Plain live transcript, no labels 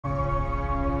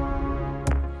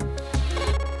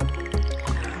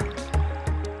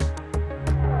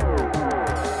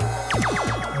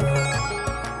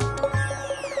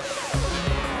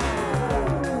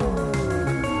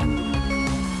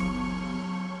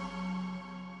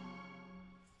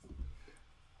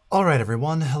All right,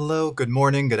 everyone. Hello, good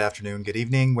morning, good afternoon, good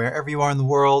evening, wherever you are in the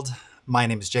world. My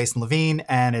name is Jason Levine,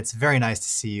 and it's very nice to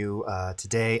see you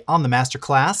today on the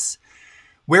Masterclass,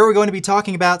 where we're going to be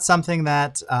talking about something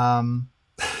that, well,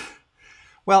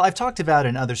 I've talked about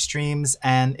in other streams,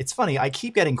 and it's funny, I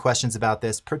keep getting questions about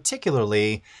this,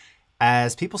 particularly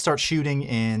as people start shooting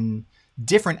in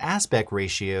different aspect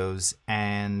ratios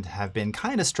and have been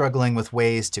kind of struggling with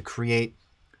ways to create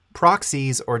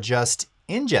proxies or just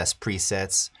ingest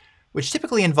presets, which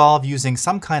typically involve using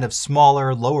some kind of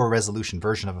smaller, lower resolution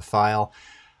version of a file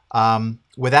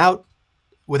without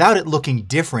it looking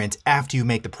different after you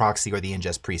make the proxy or the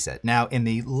ingest preset. Now, in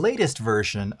the latest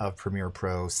version of Premiere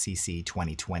Pro CC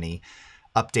 2020,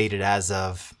 updated as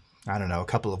of, I don't know, a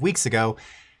couple of weeks ago,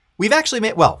 we've actually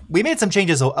made, well, we made some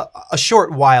changes a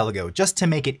short while ago just to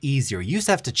make it easier. You used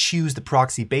to have to choose the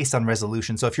proxy based on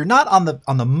resolution. So if you're not on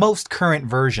the most current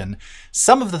version,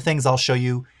 some of the things I'll show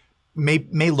you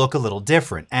may look a little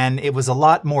different. And it was a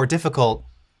lot more difficult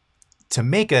to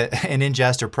make an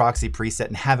ingest or proxy preset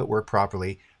and have it work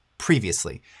properly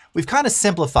previously. We've kind of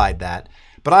simplified that,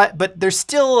 but there's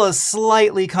still a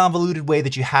slightly convoluted way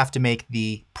that you have to make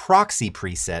the proxy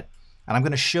preset. And I'm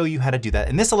going to show you how to do that.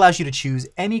 And this allows you to choose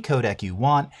any codec you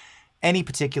want, any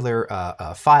particular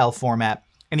file format,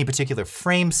 any particular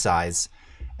frame size,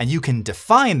 and you can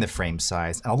define the frame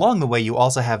size. And along the way, you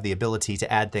also have the ability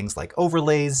to add things like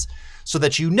overlays so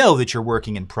that you know that you're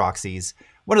working in proxies.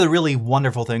 One of the really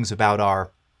wonderful things about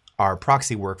our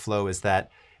proxy workflow is that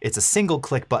it's a single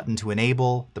click button to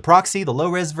enable the proxy, the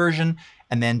low-res version,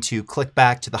 and then to click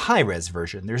back to the high-res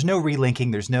version. There's no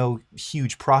relinking, there's no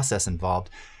huge process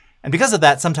involved. And because of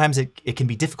that, sometimes it can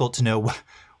be difficult to know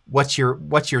what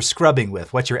you're scrubbing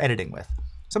with, what you're editing with.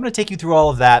 So I'm going to take you through all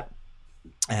of that,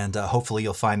 and hopefully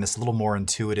you'll find this a little more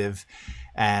intuitive.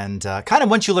 And kind of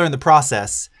once you learn the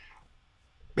process,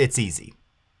 it's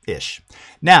easy-ish.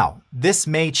 Now, this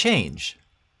may change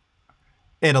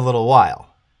in a little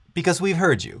while because we've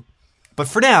heard you. But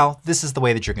for now, this is the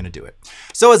way that you're going to do it.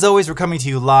 So as always, we're coming to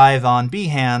you live on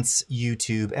Behance,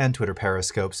 YouTube, and Twitter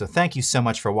Periscope. So thank you so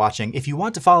much for watching. If you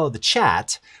want to follow the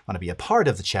chat, want to be a part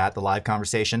of the chat, the live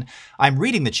conversation, I'm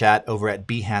reading the chat over at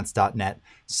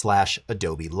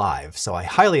behance.net/Adobe Live. So I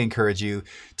highly encourage you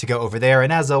to go over there.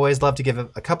 And as always, love to give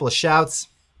a couple of shouts.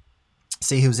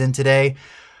 See who's in today.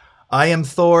 I am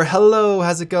Thor. Hello,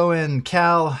 how's it going?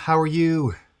 Cal, how are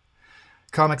you?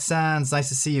 Comic Sans, nice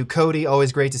to see you. Cody,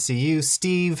 always great to see you.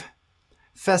 Steve,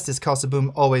 Festus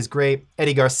Kasaboom, always great.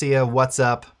 Eddie Garcia, what's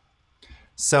up?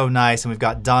 So nice. And we've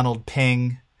got Donald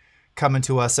Ping coming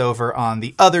to us over on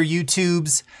the other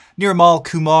YouTubes. Nirmal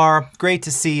Kumar, great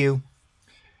to see you.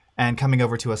 And coming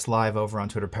over to us live over on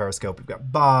Twitter Periscope, we've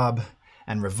got Bob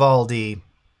and Rivaldi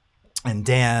and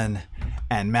Dan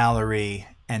and Mallory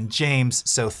and James.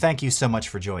 So thank you so much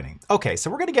for joining. Okay, so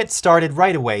we're going to get started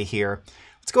right away here.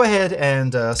 Let's go ahead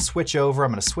and switch over.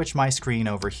 I'm going to switch my screen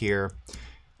over here.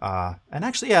 And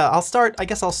actually, yeah, I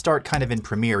guess I'll start kind of in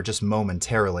Premiere just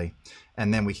momentarily.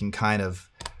 And then we can kind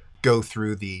of go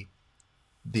through the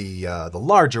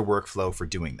larger workflow for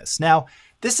doing this. Now,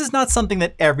 this is not something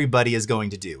that everybody is going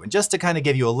to do. And just to kind of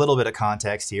give you a little bit of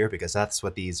context here, because that's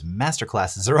what these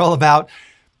masterclasses are all about,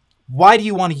 why do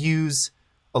you want to use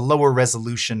a lower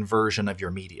resolution version of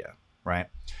your media, right?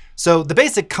 So the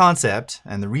basic concept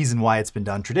and the reason why it's been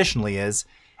done traditionally is,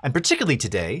 and particularly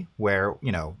today where,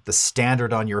 you know, the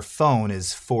standard on your phone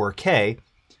is 4K,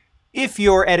 if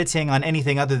you're editing on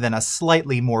anything other than a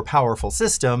slightly more powerful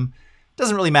system,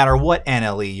 doesn't really matter what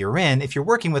NLE you're in, if you're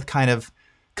working with kind of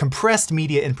compressed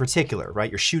media in particular, right?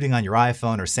 You're shooting on your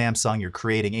iPhone or Samsung, you're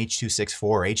creating H.264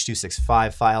 or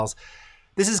H.265 files.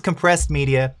 This is compressed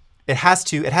media. It has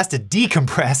to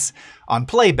decompress on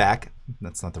playback.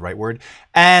 That's not the right word.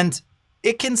 And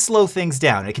it can slow things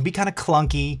down. It can be kind of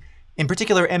clunky. In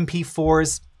particular,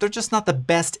 MP4s, they're just not the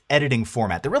best editing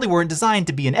format. They really weren't designed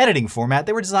to be an editing format.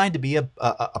 They were designed to be a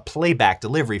playback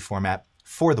delivery format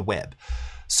for the web.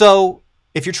 So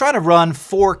if you're trying to run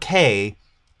 4K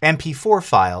MP4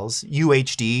 files,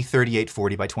 UHD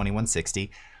 3840 by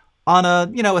 2160, on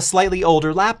a slightly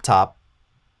older laptop,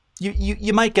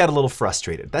 you might get a little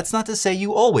frustrated. That's not to say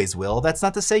you always will. That's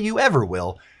not to say you ever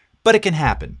will. But it can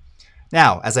happen.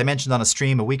 Now, as I mentioned on a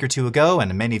stream a week or two ago,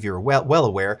 and many of you are well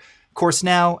aware, of course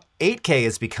now 8K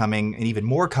is becoming an even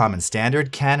more common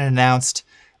standard. Canon announced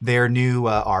their new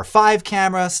R5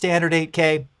 camera, standard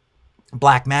 8K.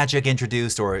 Blackmagic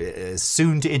introduced, or is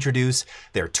soon to introduce,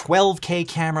 their 12K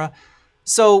camera.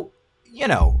 So, you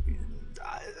know,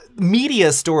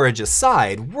 media storage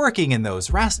aside, working in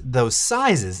those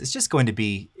sizes is just going to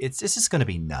be, it's just going to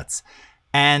be nuts.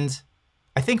 And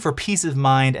I think for peace of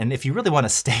mind, and if you really want to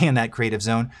stay in that creative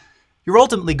zone, you're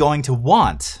ultimately going to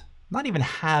want, not even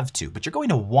have to, but you're going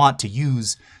to want to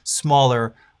use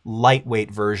smaller,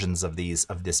 lightweight versions of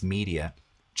this media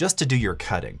just to do your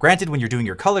cutting. Granted, when you're doing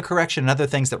your color correction and other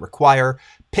things that require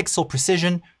pixel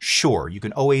precision, sure, you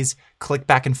can always click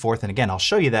back and forth. And again, I'll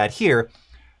show you that here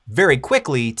very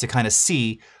quickly to kind of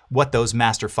see what those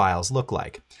master files look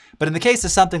like. But in the case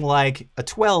of something like a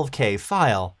 12K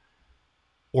file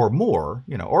or more,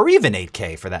 or even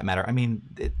 8K for that matter, I mean,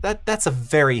 that's a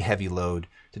very heavy load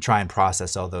to try and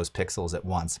process all those pixels at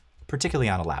once, particularly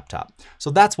on a laptop.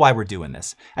 So that's why we're doing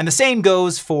this. And the same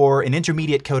goes for an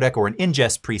intermediate codec or an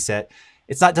ingest preset.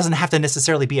 It doesn't have to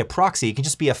necessarily be a proxy. It can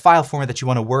just be a file format that you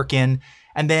want to work in.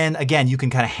 And then again, you can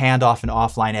kind of hand off an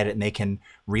offline edit and they can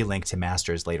relink to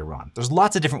masters later on. There's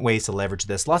lots of different ways to leverage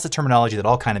this, lots of terminology that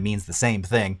all kind of means the same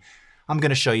thing. I'm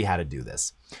going to show you how to do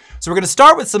this. So we're going to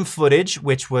start with some footage,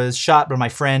 which was shot by my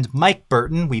friend Mike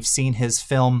Burton. We've seen his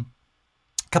film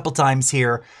a couple times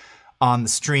here on the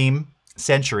stream,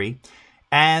 Century.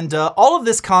 And all of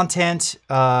this content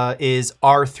is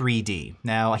R3D.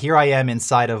 Now, here I am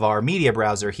inside of our media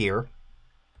browser here.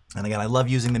 And again, I love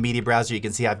using the media browser. You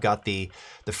can see I've got the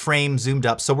frame zoomed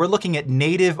up. So we're looking at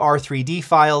native R3D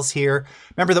files here.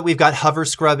 Remember that we've got hover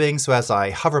scrubbing. So as I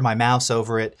hover my mouse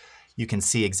over it, you can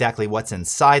see exactly what's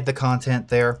inside the content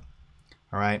there.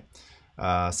 All right.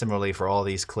 Similarly for all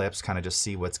these clips, kind of just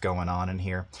see what's going on in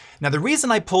here. Now, the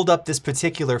reason I pulled up this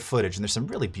particular footage, and there's some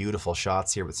really beautiful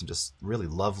shots here with some just really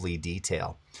lovely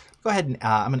detail. Go ahead and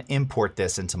I'm going to import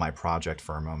this into my project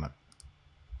for a moment.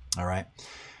 All right.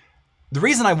 The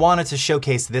reason I wanted to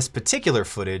showcase this particular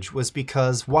footage was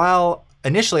because while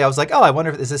initially I was like, oh, I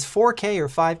wonder if is this 4K or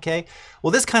 5K?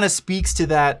 Well, this kind of speaks to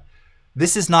that.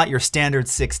 This is not your standard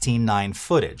 16:9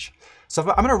 footage. So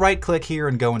I'm going to right click here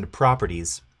and go into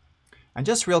properties. And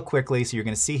just real quickly, so you're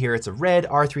going to see here, it's a red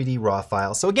R3D RAW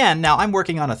file. So again, now I'm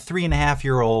working on a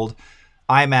 3.5-year-old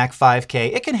iMac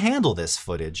 5K. It can handle this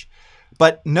footage,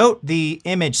 but note the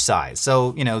image size.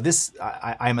 So, this,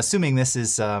 I'm assuming this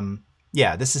is,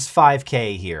 yeah, this is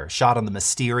 5K here, shot on the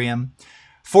Mysterium,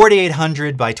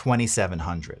 4800 by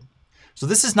 2700. So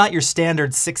this is not your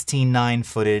standard 16:9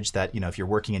 footage that, if you're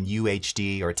working in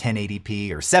UHD or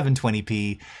 1080p or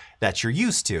 720p that you're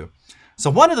used to. So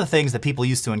one of the things that people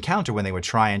used to encounter when they would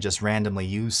try and just randomly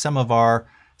use some of our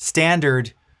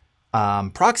standard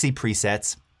proxy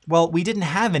presets, well, we didn't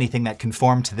have anything that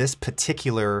conformed to this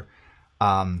particular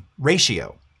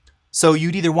ratio. So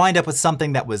you'd either wind up with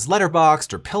something that was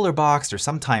letterboxed or pillar boxed or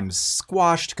sometimes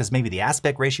squashed because maybe the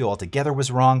aspect ratio altogether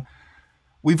was wrong.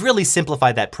 We've really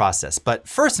simplified that process. But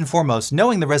first and foremost,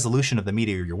 knowing the resolution of the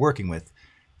media you're working with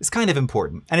is kind of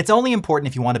important. And it's only important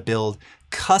if you want to build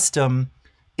custom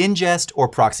ingest or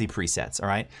proxy presets, all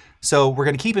right? So we're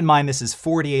going to keep in mind this is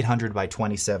 4800 by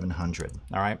 2700,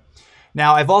 all right?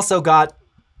 Now, I've also got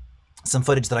some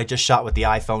footage that I just shot with the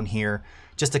iPhone here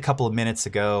just a couple of minutes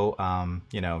ago.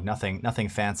 Nothing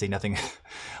fancy, nothing a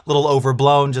little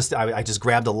overblown. I just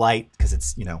grabbed a light because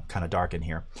it's, kind of dark in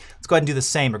here. Let's go ahead and do the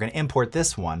same. We're going to import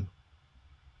this one,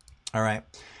 all right?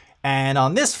 And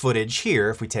on this footage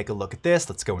here, if we take a look at this,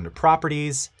 let's go into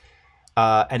properties.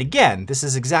 And again, this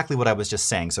is exactly what I was just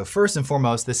saying. So first and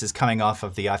foremost, this is coming off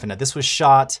of the iPhone. Now, this was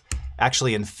shot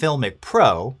actually in Filmic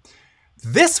Pro.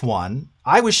 This one,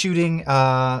 I was shooting in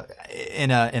a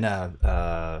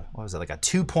what was it, like a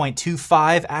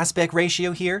 2.25 aspect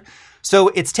ratio here. So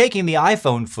it's taking the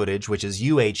iPhone footage, which is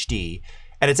UHD,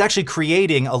 and it's actually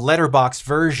creating a letterboxed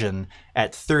version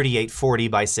at 3840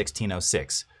 by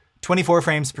 1606. 24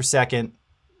 frames per second,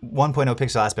 1.0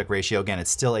 pixel aspect ratio. Again, it's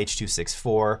still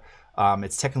H.264.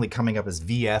 It's technically coming up as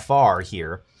VFR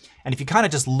here. And if you kind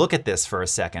of just look at this for a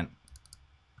second,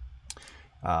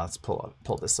 let's pull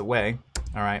this away.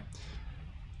 All right.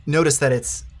 Notice that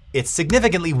it's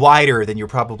significantly wider than you're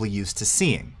probably used to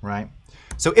seeing, right?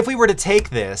 So if we were to take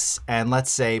this and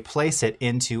let's say place it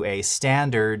into a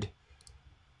standard,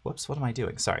 whoops, what am I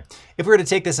doing? Sorry. If we were to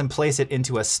take this and place it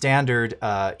into a standard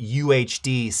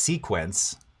UHD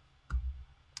sequence,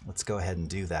 let's go ahead and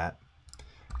do that.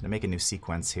 I'm going to make a new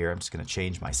sequence here. I'm just going to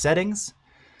change my settings.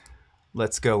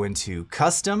 Let's go into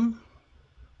custom.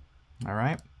 All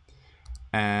right.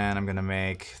 And I'm going to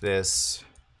make this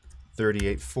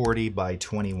 3840 by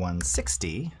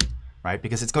 2160, right?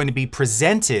 Because it's going to be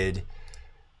presented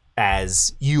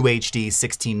as UHD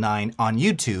 16:9 on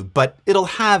YouTube, but it'll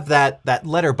have that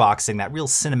letterboxing, that real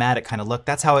cinematic kind of look.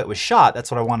 That's how it was shot.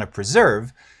 That's what I want to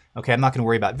preserve. Okay, I'm not going to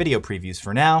worry about video previews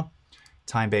for now.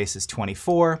 Time base is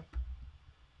 24.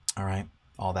 All right,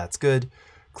 all that's good.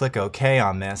 Click OK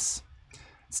on this.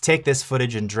 Let's take this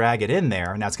footage and drag it in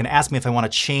there. Now it's going to ask me if I want to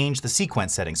change the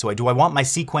sequence setting. So do I want my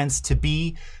sequence to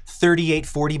be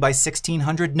 3840 by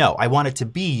 1600? No, I want it to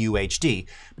be UHD.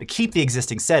 But keep the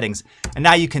existing settings. And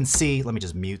now you can see, let me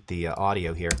just mute the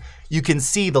audio here. You can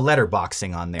see the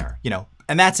letterboxing on there, you know,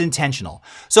 and that's intentional.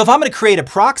 So if I'm going to create a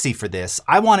proxy for this,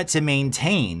 I want it to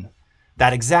maintain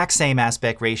that exact same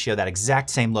aspect ratio, that exact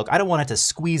same look. I don't want it to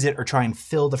squeeze it or try and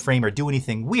fill the frame or do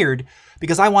anything weird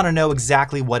because I want to know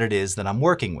exactly what it is that I'm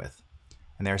working with.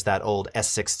 And there's that old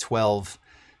S612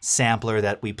 sampler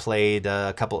that we played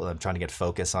a couple, I'm trying to get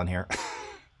focus on here.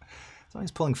 As long as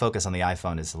pulling focus on the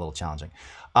iPhone is a little challenging.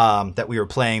 That we were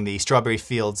playing the Strawberry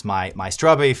Fields, my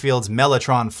Strawberry Fields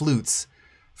Mellotron flutes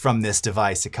from this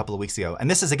device a couple of weeks ago.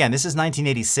 And this is, again, this is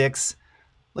 1986.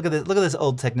 Look at this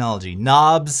old technology.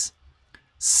 Knobs.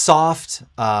 Soft,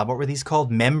 what were these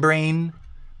called? Membrane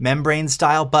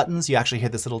style buttons. You actually hear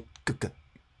this little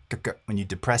when you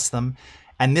depress them.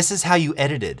 And this is how you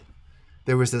edited.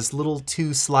 There was this little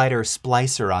 2-slider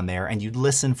splicer on there, and you'd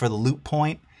listen for the loop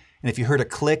point. And if you heard a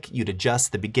click, you'd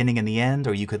adjust the beginning and the end,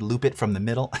 or you could loop it from the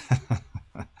middle.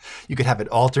 You could have it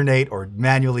alternate or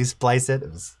manually splice it.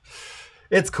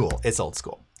 It's cool. It's old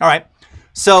school. All right.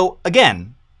 So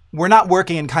again, we're not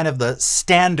working in kind of the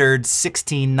standard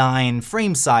 16:9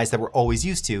 frame size that we're always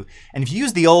used to. And if you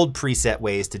use the old preset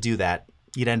ways to do that,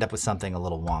 you'd end up with something a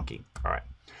little wonky. All right.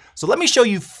 So let me show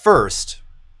you first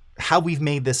how we've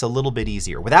made this a little bit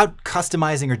easier without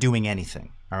customizing or doing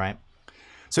anything. All right.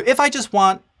 So if I just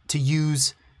want to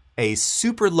use a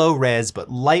super low res but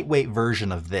lightweight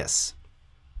version of this,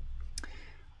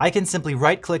 I can simply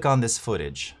right click on this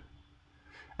footage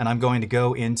and I'm going to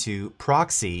go into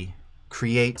Proxy,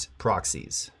 Create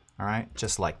Proxies, all right,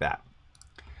 just like that.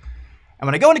 And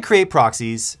when I go into Create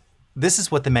Proxies, this is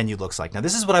what the menu looks like. Now,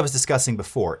 this is what I was discussing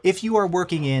before. If you are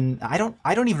working in, I don't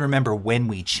even remember when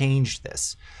we changed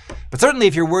this, but certainly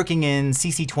if you're working in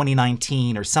CC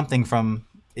 2019 or something from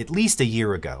at least a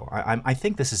year ago, I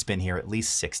think this has been here at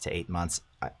least 6 to 8 months.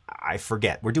 I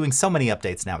forget. We're doing so many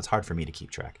updates now, it's hard for me to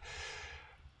keep track.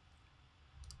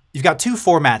 You've got 2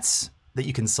 formats that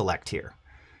you can select here.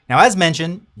 Now, as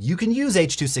mentioned, you can use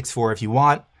H.264 if you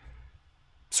want.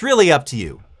 It's really up to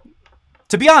you.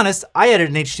 To be honest, I edit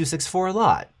in H.264 a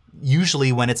lot,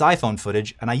 usually when it's iPhone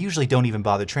footage, and I usually don't even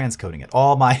bother transcoding it.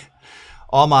 All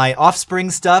my Offspring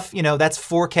stuff, you know, that's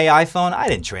 4K iPhone. I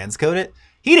didn't transcode it.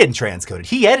 He didn't transcode it.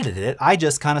 He edited it. I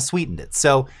just kind of sweetened it.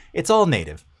 So it's all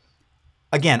native.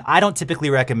 Again, I don't typically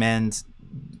recommend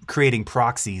creating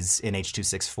proxies in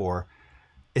H.264.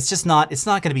 It's just not, it's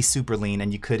not going to be super lean,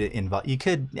 and you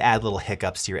could add little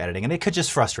hiccups to your editing, and it could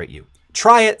just frustrate you.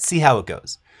 Try it, see how it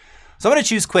goes. So I'm going to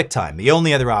choose QuickTime, the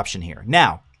only other option here.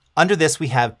 Now, under this we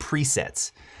have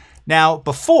presets. Now,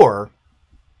 before,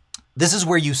 this is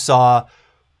where you saw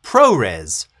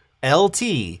ProRes,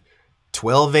 LT,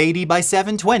 1280 by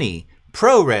 720,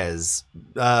 ProRes,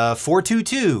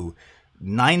 422,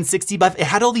 960 by, it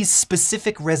had all these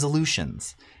specific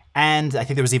resolutions. And I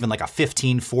think there was even like a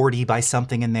 1540 by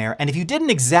something in there. And if you didn't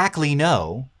exactly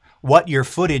know what your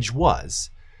footage was,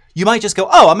 you might just go,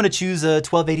 oh, I'm going to choose a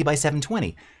 1280 by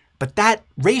 720. But that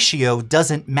ratio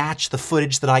doesn't match the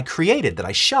footage that I created, that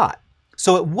I shot.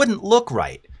 So it wouldn't look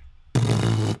right.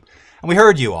 And we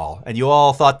heard you all, and you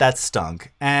all thought that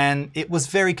stunk. And it was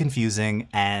very confusing.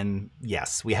 And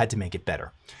yes, we had to make it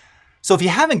better. So if you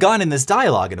haven't gone in this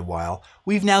dialogue in a while,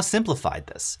 we've now simplified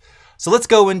this. So let's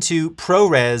go into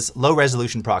ProRes low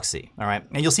resolution proxy, all right?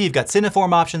 And you'll see you've got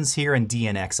Cineform options here and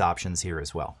DNX options here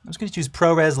as well. I'm just gonna choose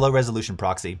ProRes low resolution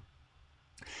proxy.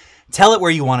 Tell it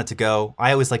where you want it to go.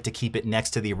 I always like to keep it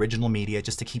next to the original media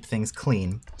just to keep things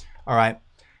clean, all right?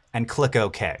 And click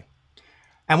OK.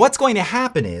 And what's going to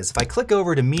happen is if I click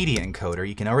over to Media Encoder,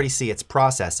 you can already see it's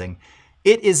processing.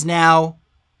 It is now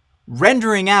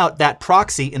rendering out that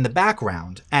proxy in the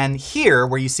background. And here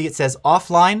where you see it says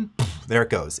offline, there it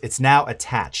goes. It's now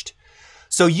attached.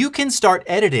 So you can start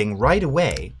editing right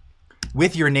away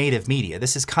with your native media.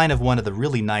 This is kind of one of the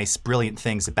really nice, brilliant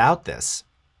things about this.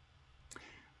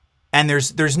 And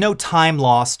there's no time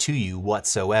loss to you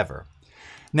whatsoever.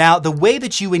 Now, the way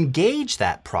that you engage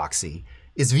that proxy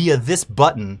is via this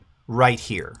button right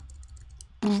here.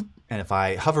 And if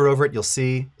I hover over it, you'll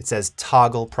see it says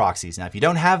toggle proxies. Now, if you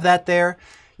don't have that there,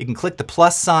 you can click the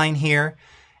plus sign here,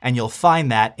 and you'll find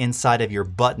that inside of your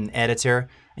button editor,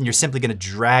 and you're simply going to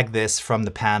drag this from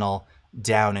the panel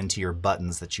down into your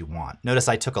buttons that you want. Notice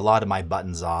I took a lot of my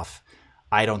buttons off.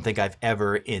 I don't think I've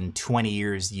ever in 20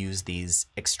 years used these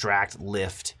extract,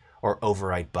 lift, or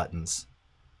overwrite buttons.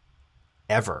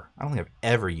 Ever. I don't think I've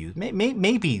ever used,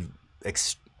 maybe,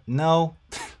 no,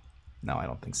 no, I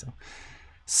don't think so.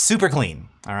 Super clean,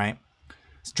 all right?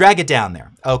 Let's drag it down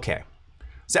there. Okay.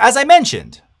 So as I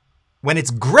mentioned, when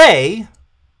it's gray,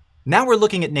 now we're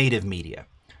looking at native media.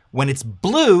 When it's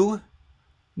blue,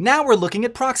 now we're looking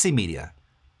at proxy media.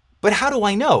 But how do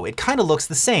I know? It kind of looks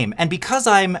the same. And because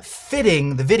I'm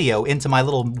fitting the video into my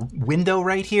little window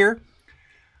right here,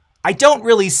 I don't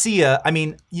really see I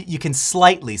mean, you can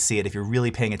slightly see it if you're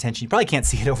really paying attention. You probably can't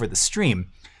see it over the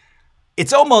stream.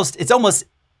 It's almost,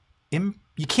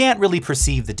 you can't really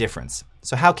perceive the difference.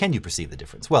 So how can you perceive the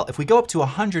difference? Well, if we go up to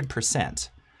 100%,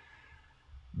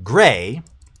 gray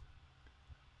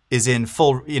is in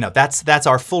full, that's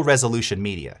our full resolution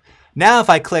media. Now if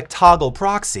I click toggle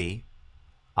proxy,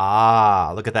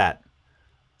 look at that.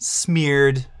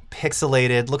 Smeared,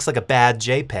 pixelated, looks like a bad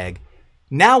JPEG.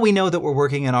 Now we know that we're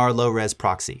working in our low-res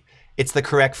proxy. It's the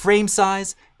correct frame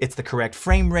size, it's the correct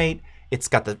frame rate, it's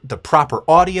got the proper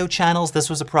audio channels. This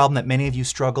was a problem that many of you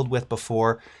struggled with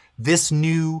before. This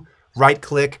new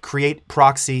right-click, create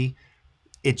proxy,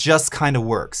 it just kind of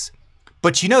works.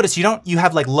 But you notice you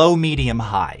have like low, medium,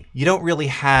 high. You don't really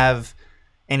have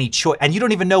any choice, and you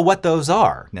don't even know what those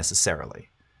are necessarily.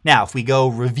 Now, if we go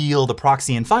reveal the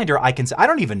proxy in Finder, I can say, I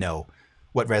don't even know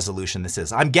what resolution this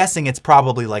is. I'm guessing it's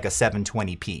probably like a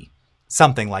 720p,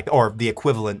 something like, or the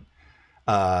equivalent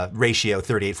ratio,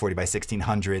 3840 by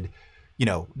 1600,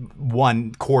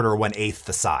 1/4, 1/8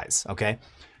 the size, okay?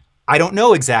 I don't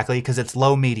know exactly because it's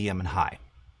low, medium, and high.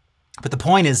 But the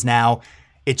point is now,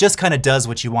 it just kind of does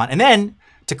what you want. And then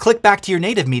to click back to your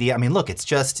native media, I mean, look, it's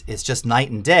just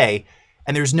night and day,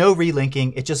 and there's no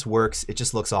relinking. It just works. It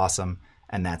just looks awesome.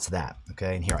 And that's that,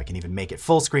 okay? And here I can even make it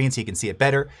full screen so you can see it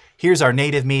better. Here's our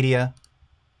native media.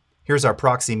 Here's our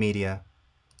proxy media.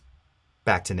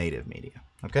 Back to native media,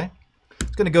 okay? I'm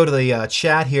gonna go to the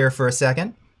chat here for a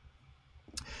second.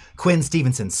 Quinn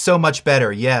Stevenson, so much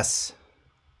better, yes.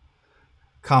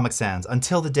 Comic Sans,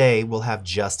 until the day we'll have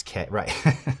just K, right.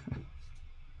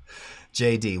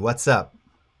 JD, what's up?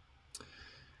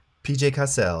 PJ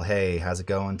Cassell, hey, how's it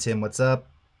going? Tim, what's up?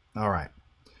 All right.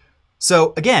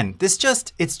 So again, it's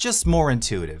just more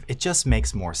intuitive. It just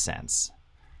makes more sense.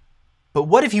 But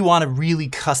what if you want to really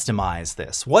customize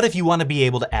this? What if you want to be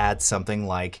able to add something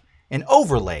like an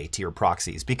overlay to your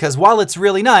proxies? Because while it's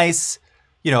really nice,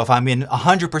 if I'm in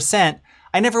 100%,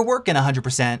 I never work in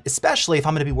 100%, especially if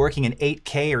I'm going to be working in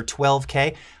 8K or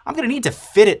 12K. I'm going to need to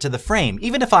fit it to the frame.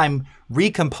 Even if I'm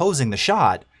recomposing the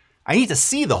shot, I need to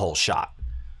see the whole shot.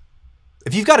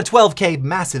 If you've got a 12K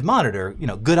massive monitor,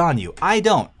 good on you. I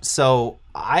don't. So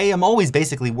I am always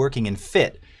basically working in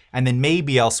fit. And then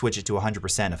maybe I'll switch it to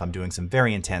 100% if I'm doing some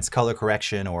very intense color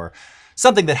correction or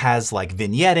something that has like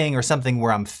vignetting or something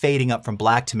where I'm fading up from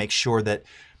black to make sure that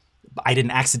I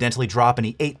didn't accidentally drop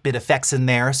any 8-bit effects in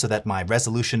there so that my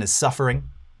resolution is suffering.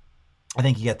 I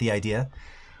think you get the idea.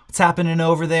 What's happening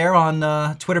over there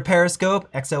on Twitter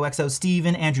Periscope? XOXO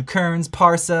Steven, Andrew Kearns,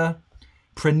 Parsa,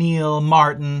 Praneel,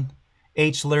 Martin,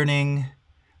 H Learning,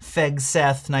 Feg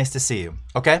Seth, nice to see you.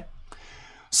 Okay,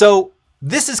 so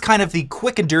this is kind of the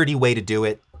quick and dirty way to do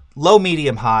it. Low,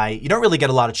 medium, high. You don't really get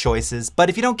a lot of choices, but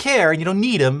if you don't care and you don't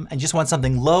need them and you just want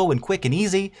something low and quick and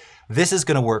easy, this is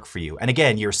going to work for you. And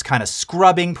again, you're kind of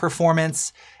scrubbing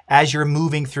performance as you're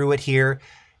moving through it here.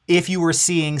 If you were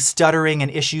seeing stuttering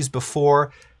and issues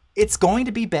before, it's going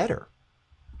to be better.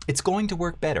 It's going to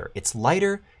work better. It's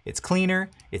lighter, it's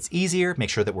cleaner, it's easier. Make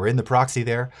sure that we're in the proxy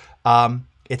there.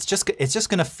 It's just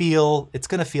gonna feel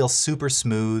super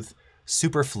smooth,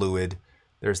 super fluid.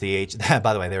 There's the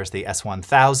by the way, there's the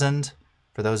S1000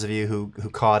 for those of you who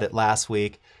caught it last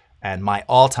week, and my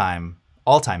all-time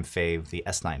fave, the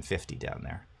S950 down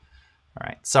there. All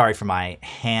right, sorry for my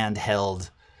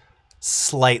handheld,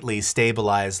 slightly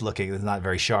stabilized looking. It's not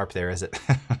very sharp there, is it?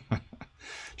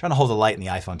 Trying to hold the light and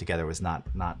the iPhone together was not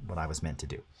what I was meant to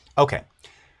do. Okay,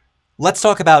 let's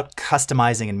talk about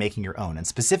customizing and making your own, and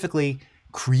specifically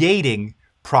creating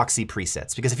proxy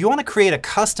presets. Because if you want to create a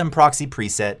custom proxy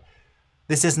preset,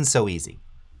 this isn't so easy.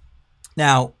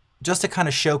 Now, just to kind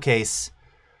of showcase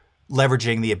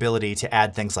leveraging the ability to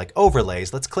add things like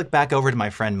overlays, let's click back over to my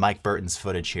friend Mike Burton's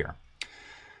footage here.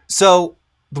 So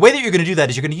the way that you're going to do that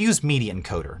is you're going to use Media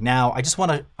Encoder. Now,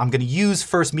 I'm going to use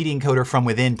first Media Encoder from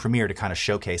within Premiere to kind of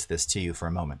showcase this to you for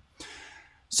a moment.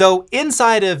 So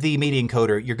inside of the Media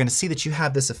Encoder, you're going to see that you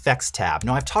have this effects tab.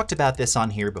 Now, I've talked about this on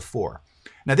here before.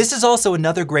 Now, this is also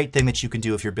another great thing that you can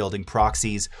do if you're building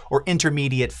proxies or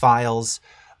intermediate files.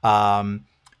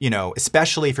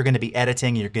 Especially if you're going to be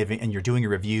editing and you're doing a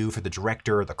review for the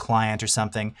director or the client or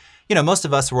something. Most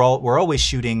of us we're always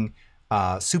shooting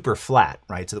super flat,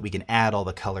 right? So that we can add all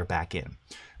the color back in.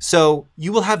 So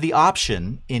you will have the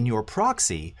option in your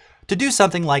proxy to do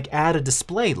something like add a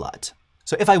display LUT.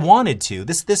 So if I wanted to,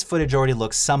 this footage already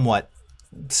looks somewhat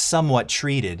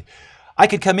treated. I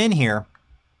could come in here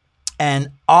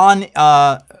and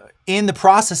in the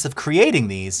process of creating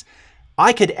these,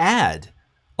 I could add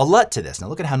a LUT to this. Now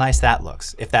look at how nice that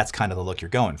looks, if that's kind of the look you're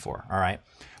going for, all right?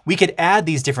 We could add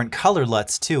these different color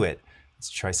LUTs to it. Let's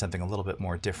try something a little bit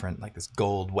more different, like this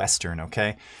gold western,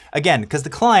 okay? Again, because the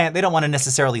client, they don't want to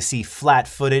necessarily see flat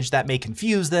footage. That may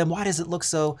confuse them. Why does it look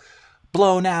so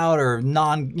blown out or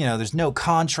there's no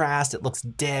contrast. It looks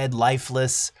dead,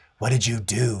 lifeless. What did you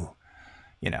do?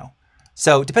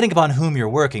 So depending upon whom you're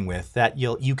working with, that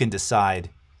you can decide,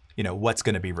 what's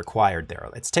going to be required there.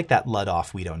 Let's take that LUT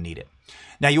off. We don't need it.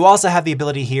 Now you also have the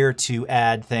ability here to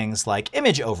add things like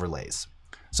image overlays.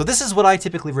 So this is what I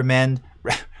typically recommend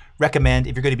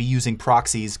if you're going to be using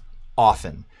proxies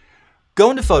often.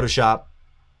 Go into Photoshop,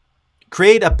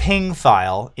 create a ping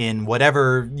file in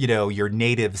whatever your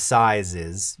native size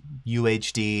is,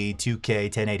 UHD, 2K,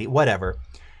 1080, whatever,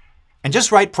 and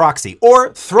just write proxy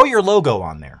or throw your logo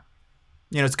on there.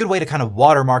 It's a good way to kind of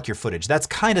watermark your footage. That's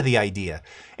kind of the idea.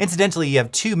 Incidentally, you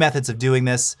have two methods of doing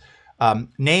this.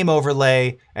 Name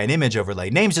overlay and image overlay.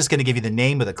 Name's just going to give you the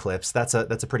name of the clips. That's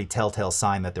a pretty telltale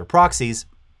sign that they're proxies.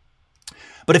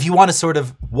 But if you want to sort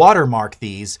of watermark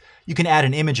these, you can add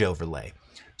an image overlay.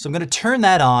 So I'm going to turn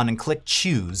that on and click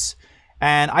choose.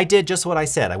 And I did just what I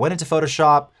said. I went into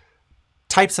Photoshop,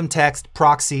 typed some text,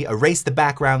 proxy, erased the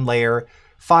background layer,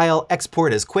 file,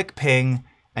 export as quick ping,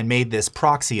 and made this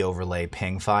proxy overlay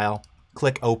ping file.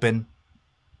 Click open.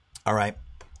 All right.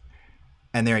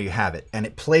 And there you have it. And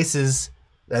it places,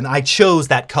 and I chose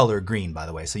that color green, by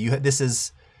the way. So you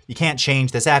can't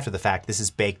change this after the fact. This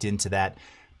is baked into that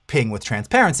ping with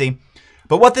transparency.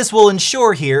 But what this will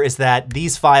ensure here is that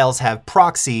these files have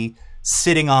proxy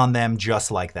sitting on them just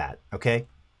like that, okay?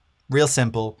 Real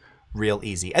simple, real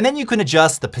easy. And then you can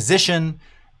adjust the position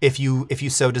if you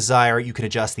so desire. You can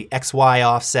adjust the XY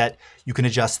offset. You can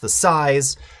adjust the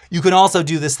size. You can also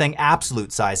do this thing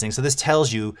absolute sizing. So this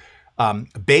tells you,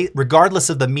 regardless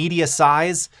of the media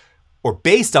size or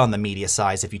based on the media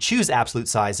size, if you choose absolute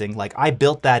sizing, like I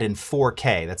built that in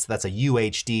 4K, that's a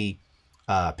UHD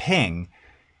ping.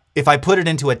 If I put it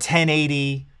into a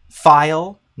 1080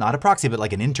 file, not a proxy, but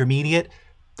like an intermediate,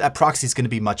 that proxy is going to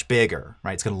be much bigger,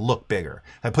 right? It's going to look bigger.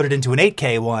 If I put it into an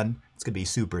 8K one, it's going to be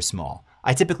super small.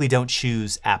 I typically don't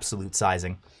choose absolute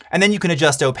sizing. And then you can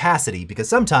adjust opacity because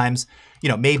sometimes,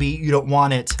 maybe you don't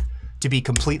want it to be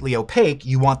completely opaque.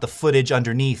 You want the footage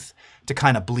underneath to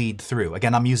kind of bleed through.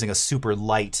 Again, I'm using a super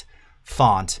light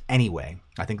font anyway.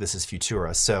 I think this is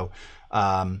Futura. So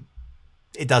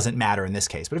it doesn't matter in this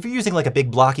case. But if you're using like a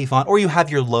big blocky font or you have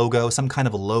your logo, some kind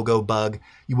of a logo bug,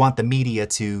 you want the media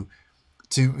to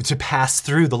pass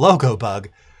through the logo bug,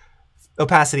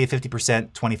 opacity of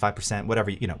 50%, 25%,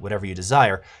 whatever you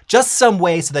desire. Just some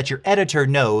way so that your editor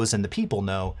knows and the people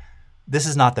know this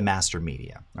is not the master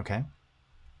media, okay?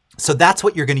 So that's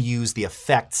what you're going to use the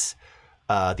effects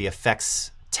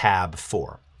tab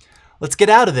for. Let's get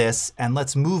out of this and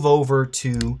let's move over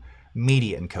to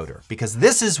Media Encoder, because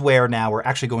this is where now we're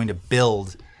actually going to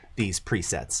build these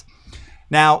presets.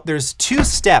 Now, there's two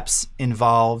steps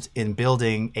involved in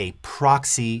building a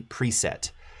proxy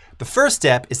preset. The first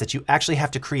step is that you actually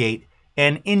have to create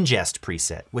an ingest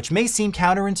preset, which may seem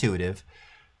counterintuitive.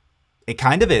 It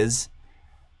kind of is.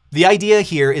 The idea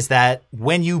here is that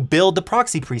when you build the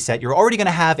proxy preset, you're already going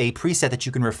to have a preset that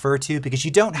you can refer to because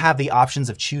you don't have the options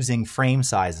of choosing frame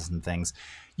sizes and things.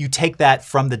 You take that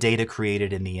from the data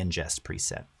created in the ingest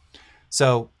preset.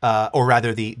 So, or rather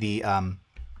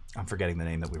I'm forgetting the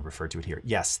name that we refer to it here.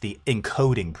 Yes, the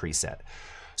encoding preset.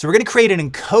 So we're going to create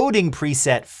an encoding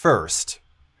preset first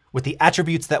with the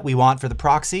attributes that we want for the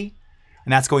proxy.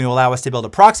 And that's going to allow us to build a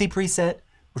proxy preset,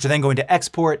 which we're then going to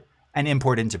export and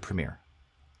import into Premiere.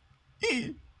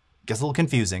 Gets a little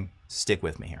confusing. Stick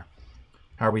with me here.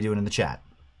 How are we doing in the chat?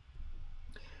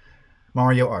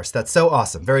 Mario Arse. That's so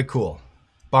awesome. Very cool.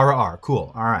 Bara R.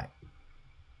 Cool. All right.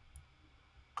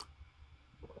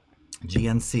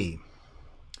 GNC.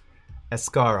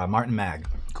 Escara. Martin Mag.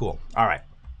 Cool. All right.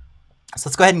 So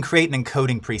let's go ahead and create an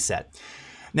encoding preset.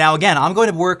 Now, again, I'm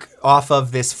going to work off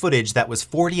of this footage that was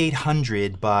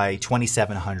 4800 by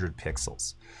 2700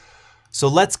 pixels. So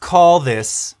let's call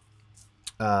this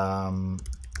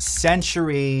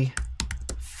Century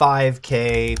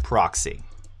 5K Proxy.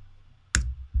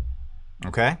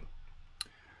 Okay.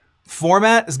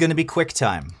 Format is going to be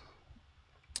QuickTime.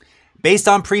 Based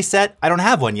on preset, I don't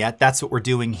have one yet. That's what we're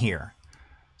doing here.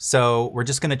 So we're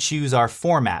just going to choose our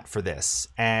format for this.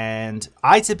 And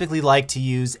I typically like to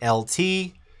use LT.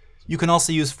 You can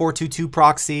also use 422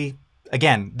 proxy.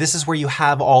 Again, this is where you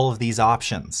have all of these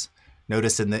options.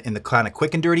 Notice in the kind of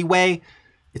quick and dirty way,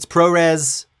 it's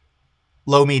ProRes,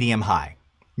 low, medium, high.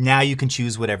 Now you can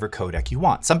choose whatever codec you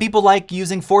want. Some people like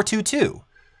using 422.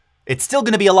 It's still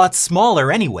going to be a lot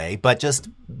smaller anyway, but just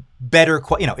better,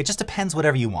 it just depends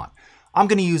whatever you want. I'm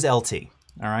going to use LT,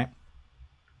 all right?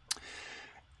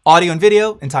 Audio and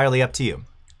video, entirely up to you.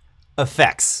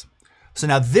 Effects. So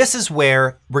now this is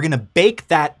where we're going to bake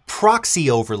that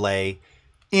proxy overlay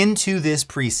into this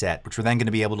preset, which we're then going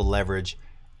to be able to leverage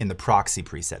in the proxy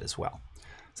preset as well.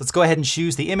 So let's go ahead and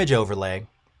choose the image overlay.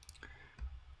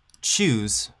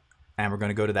 Choose, and we're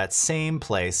going to go to that same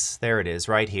place. There it is,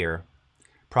 right here.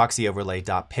 Proxy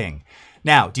overlay.ping.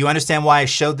 Now, do you understand why I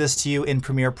showed this to you in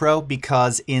Premiere Pro?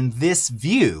 Because in this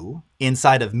view,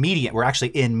 inside of Media, we're actually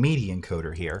in Media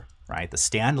Encoder here, right? The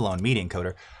standalone Media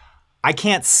Encoder. I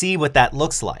can't see what that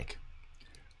looks like.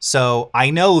 So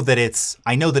I know that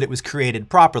it was created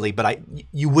properly, but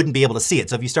you wouldn't be able to see it.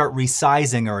 So if you start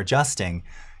resizing or adjusting,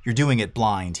 you're doing it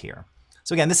blind here.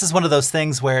 So again, this is one of those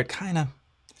things where it kind of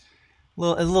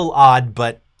a little odd,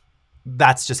 but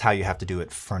that's just how you have to do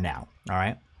it for now. All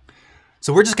right.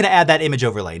 So we're just going to add that image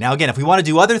overlay. Now, again, if we want to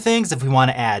do other things, if we want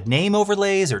to add name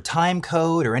overlays or time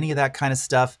code or any of that kind of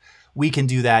stuff, we can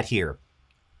do that here.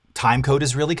 Time code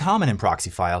is really common in proxy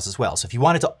files as well. So if you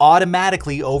wanted to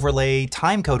automatically overlay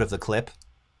time code of the clip,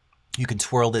 you can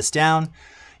twirl this down.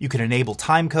 You can enable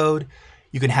time code.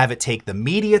 You can have it take the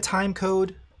media time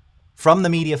code from the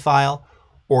media file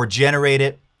or generate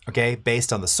it, okay,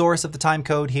 based on the source of the time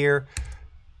code here.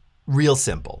 Real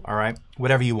simple, all right?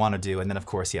 Whatever you want to do. And then, of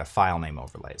course, you have file name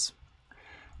overlays.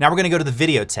 Now we're going to go to the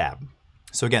video tab.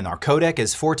 So again, our codec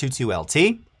is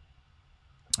 422LT,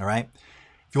 all right?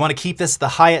 If you want to keep this at the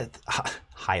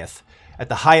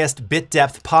highest bit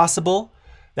depth possible,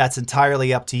 that's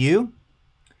entirely up to you.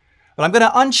 But I'm going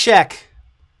to uncheck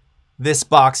this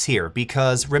box here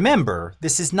because remember,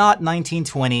 this is not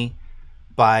 1920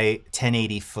 by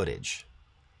 1080 footage.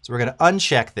 So we're going to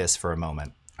uncheck this for a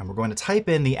moment. And we're going to type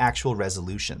in the actual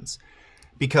resolutions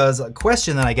because a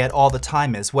question that I get all the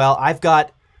time is, well, I've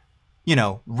got,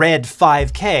 red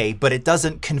 5K, but it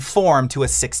doesn't conform to a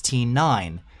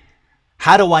 16:9.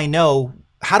 How do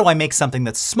I make something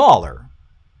that's smaller,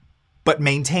 but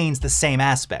maintains the same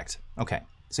aspect? Okay,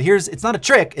 so it's not a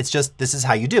trick, it's just, this is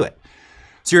how you do it.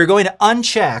 So you're going to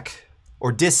uncheck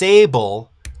or disable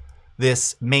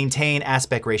this maintain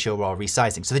aspect ratio while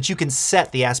resizing so that you can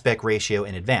set the aspect ratio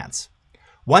in advance.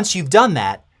 Once you've done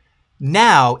that,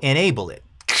 now enable it.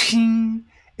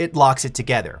 It locks it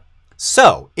together.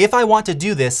 So if I want to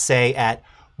do this, say at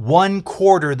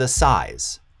 1/4 the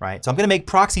size, right? So I'm going to make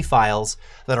proxy files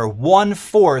that are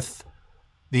 1/4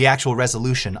 the actual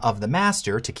resolution of the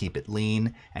master to keep it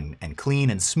lean and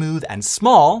clean and smooth and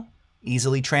small,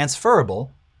 easily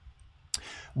transferable.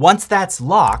 Once that's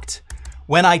locked,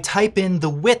 when I type in the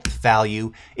width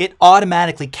value, it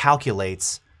automatically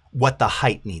calculates what the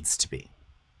height needs to be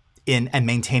and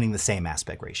maintaining the same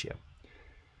aspect ratio.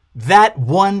 That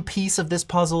one piece of this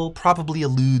puzzle probably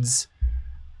eludes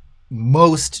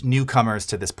most newcomers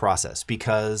to this process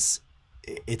because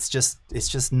it's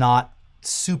just not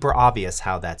super obvious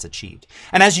how that's achieved.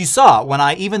 And as you saw,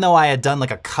 even though I had done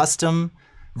like a custom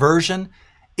version,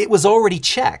 it was already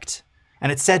checked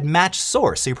and it said match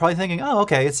source. So you're probably thinking, oh,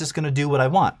 okay, it's just going to do what I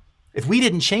want. If we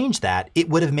didn't change that, it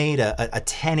would have made a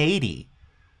 1080p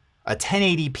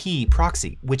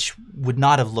proxy, which would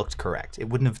not have looked correct. It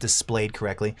wouldn't have displayed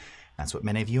correctly. That's what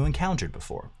many of you encountered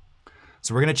before.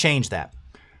 So we're going to change that.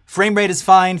 Frame rate is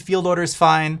fine. Field order is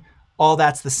fine. All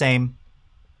that's the same.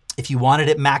 If you wanted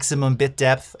it maximum bit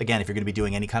depth, again, if you're going to be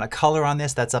doing any kind of color on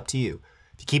this, that's up to you.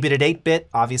 If you keep it at 8-bit,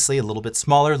 obviously a little bit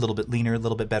smaller, a little bit leaner, a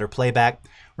little bit better playback.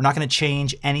 We're not going to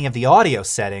change any of the audio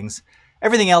settings.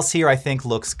 Everything else here I think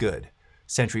looks good.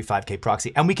 Century 5K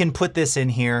proxy. And we can put this in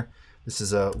here. This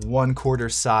is a 1/4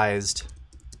 sized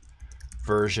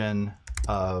version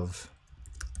of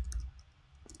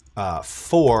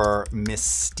for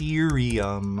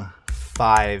Mysterium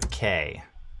 5K.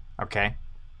 Okay,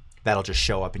 that'll just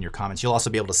show up in your comments. You'll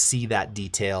also be able to see that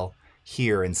detail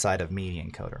here inside of Media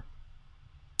Encoder.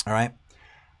 All right,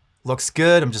 looks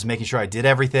good. I'm just making sure I did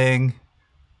everything.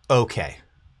 Okay,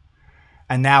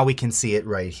 and now we can see it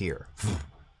right here.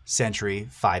 Century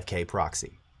 5K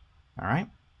proxy. All right.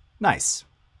 Nice.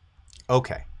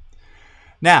 Okay.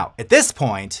 Now, at this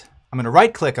point, I'm going to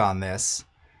right-click on this,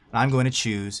 and I'm going to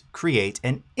choose Create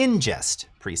an Ingest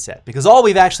preset. Because all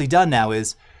we've actually done now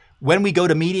is, when we go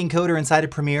to Media Encoder inside of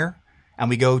Premiere, and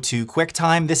we go to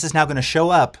QuickTime, this is now going to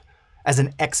show up as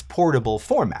an exportable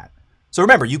format. So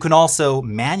remember, you can also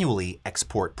manually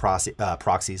export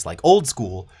proxies like old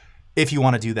school if you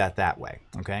want to do that way,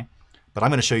 okay? But I'm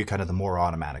going to show you kind of the more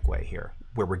automatic way here,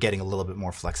 where we're getting a little bit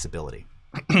more flexibility.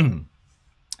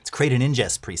 Let's create an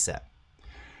ingest preset.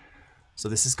 So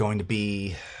this is going to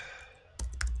be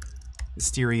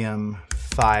Mysterium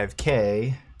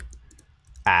 5K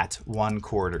at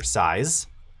 1/4 size.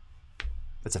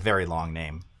 That's a very long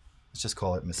name. Let's just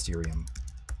call it Mysterium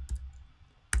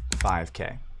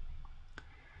 5K.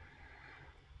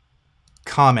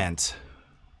 Comment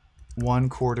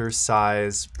 1/4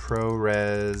 size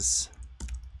ProRes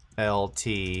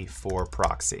LT for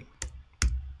Proxy.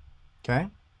 Okay.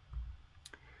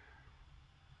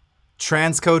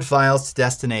 Transcode files to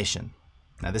destination.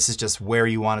 Now this is just where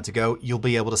you want it to go. You'll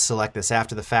be able to select this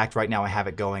after the fact. Right now I have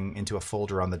it going into a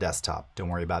folder on the desktop. Don't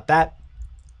worry about that.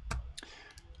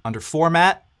 Under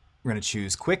Format, we're going to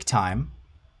choose QuickTime.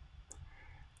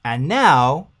 And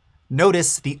now,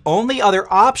 notice the only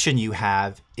other option you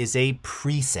have is a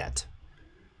preset.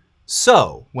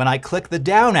 So when I click the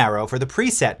down arrow for the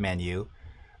preset menu,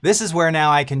 this is where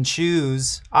now I can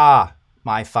choose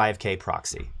my 5K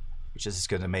proxy, which is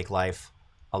going to make life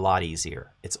a lot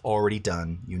easier. It's already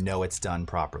done. You know it's done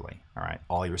properly. All right,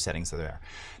 all your settings are there.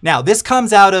 Now this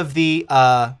comes out of the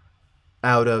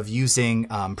using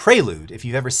Prelude. If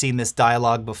you've ever seen this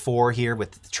dialog before here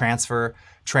with transfer,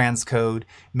 transcode,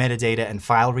 metadata, and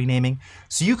file renaming.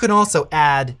 So you can also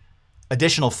add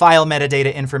additional file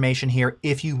metadata information here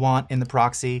if you want in the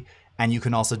proxy, and you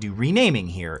can also do renaming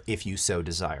here if you so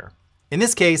desire. In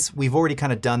this case, we've already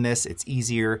kind of done this. It's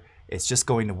easier. It's just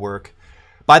going to work.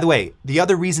 By the way, the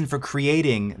other reason for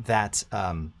creating that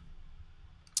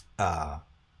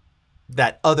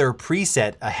that other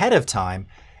preset ahead of time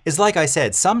is, like I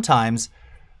said, sometimes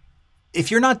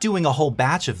if you're not doing a whole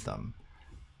batch of them,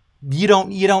 you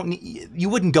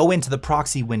wouldn't go into the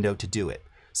proxy window to do it.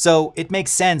 So it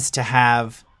makes sense to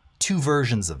have two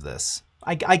versions of this.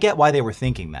 I get why they were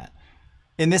thinking that.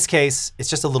 In this case, it's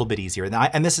just a little bit easier,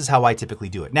 and this is how I typically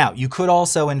do it. Now, you could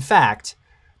also, in fact,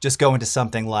 just go into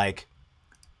something like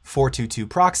 422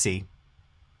 proxy,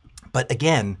 but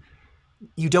again,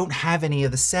 you don't have any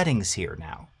of the settings here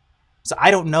now. So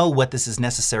I don't know what this is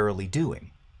necessarily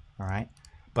doing, all right?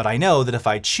 But I know that if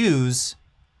I choose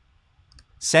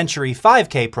Century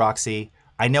 5K proxy,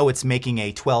 I know it's making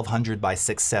a 1200 by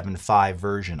 675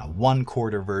 version, a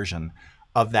 1/4 version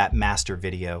of that master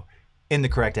video in the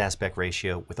correct aspect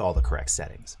ratio with all the correct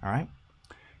settings, all right?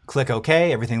 Click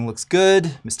OK, everything looks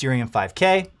good, Mysterium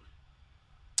 5K.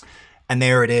 And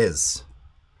there it is.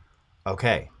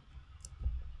 Okay.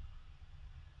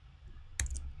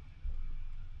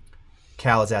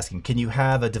 Cal is asking, can you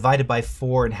have a divided by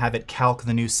 4 and have it calc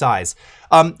the new size?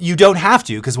 You don't have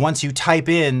to, because once you type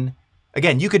in,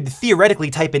 again, you could theoretically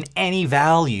type in any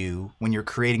value when you're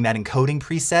creating that encoding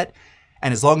preset.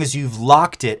 And as long as you've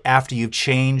locked it after you've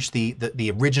changed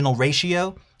the original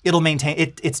ratio, it'll maintain,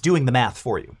 it's doing the math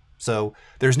for you. So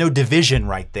there's no division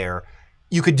right there.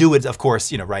 You could do it, of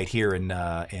course, right here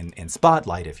in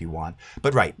Spotlight if you want.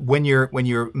 But right, when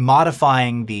you're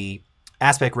modifying the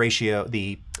aspect ratio,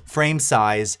 the frame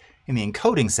size in the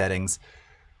encoding settings,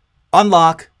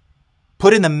 unlock,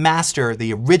 put in the master,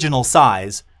 the original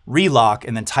size, relock,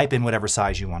 and then type in whatever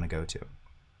size you want to go to.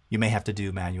 You may have to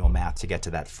do manual math to get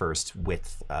to that first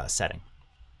width setting.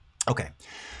 Okay,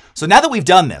 so now that we've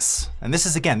done this, and this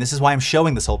is why I'm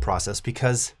showing this whole process,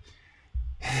 because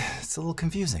it's a little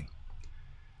confusing.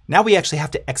 Now we actually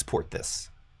have to export this,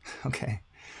 okay,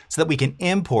 so that we can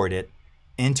import it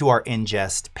into our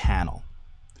ingest panel.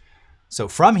 So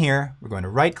from here, we're going to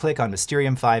right click on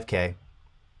Mysterium 5K.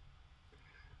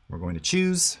 We're going to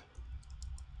choose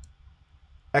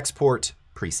Export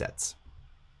Presets.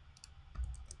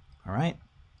 All right,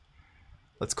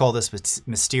 let's call this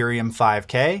Mysterium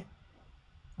 5K,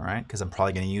 all right, because I'm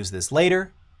probably going to use this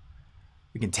later.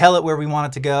 We can tell it where we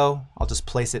want it to go. I'll just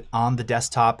place it on the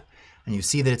desktop, and you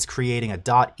see that it's creating a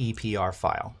 .epr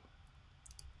file.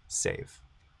 Save.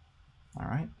 All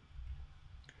right.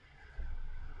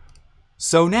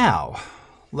 So now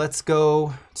let's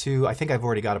go to, I think I've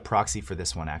already got a proxy for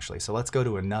this one actually. So let's go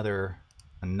to another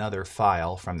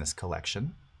file from this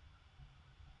collection.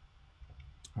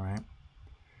 All right.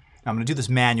 Now I'm going to do this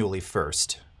manually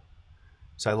first.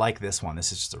 So I like this one.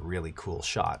 This is just a really cool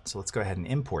shot. So let's go ahead and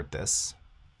import this.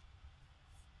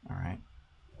 All right.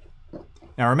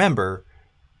 Now remember,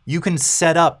 you can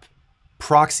set up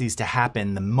proxies to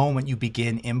happen the moment you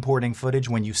begin importing footage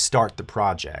when you start the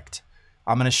project.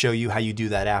 I'm going to show you how you do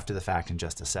that after the fact in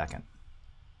just a second.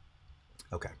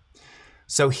 Okay.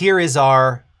 So here is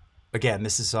our, again,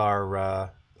 this is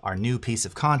our new piece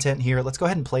of content here. Let's go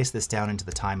ahead and place this down into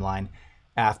the timeline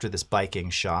after this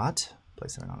biking shot.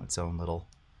 Place it on its own little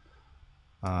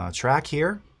track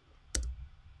here.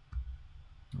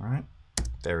 All right,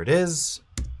 there it is.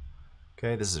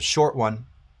 Okay, this is a short one.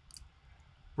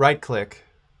 Right click,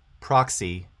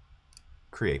 proxy,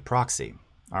 create proxy.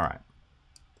 All right.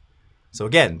 So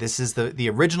again, this is the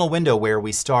original window where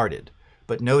we started.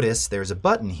 But notice there's a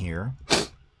button here.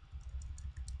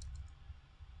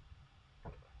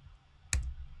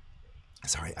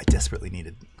 Sorry, I desperately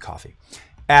needed coffee.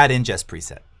 Add ingest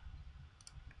preset.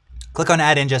 Click on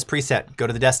Add Ingest Preset. Go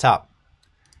to the desktop.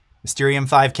 Mysterium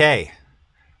 5K.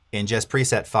 Ingest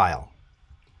preset file.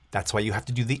 That's why you have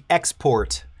to do the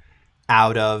export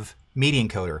out of Media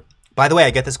Encoder. By the way,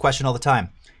 I get this question all the time.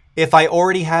 If I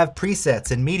already have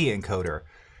presets in Media Encoder,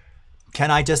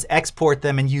 can I just export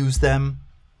them and use them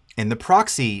in the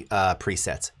Proxy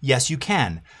presets? Yes, you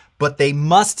can. But they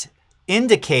must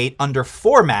indicate under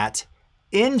Format,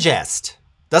 Ingest.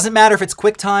 Doesn't matter if it's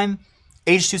QuickTime,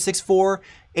 H.264,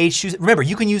 H2. Remember,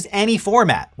 you can use any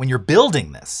format when you're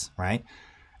building this, right?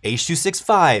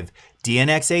 H.265,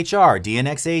 DNxHR,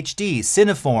 DNxHD,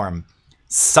 Cineform,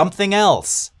 something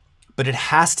else. But it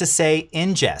has to say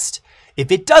ingest.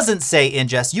 If it doesn't say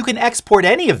ingest, you can export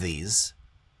any of these.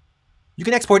 You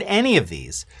can export any of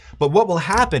these. But what will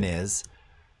happen is,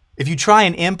 if you try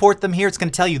and import them here, it's going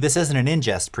to tell you this isn't an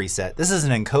ingest preset. This is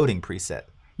an encoding preset.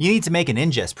 You need to make an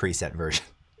ingest preset version.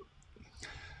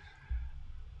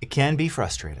 It can be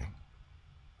frustrating.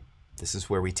 This is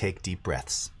where we take deep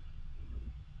breaths.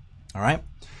 All right,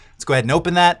 let's go ahead and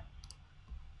open that.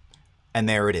 And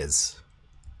there it is.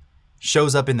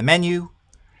 Shows up in the menu.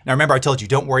 Now remember, I told you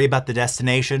don't worry about the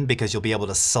destination because you'll be able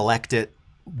to select it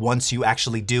once you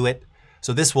actually do it.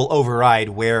 So this will override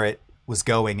where it was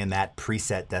going in that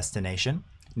preset destination.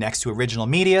 Next to original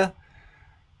media,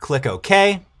 click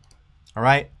OK. All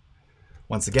right.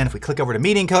 Once again, if we click over to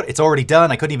Media Encoder, it's already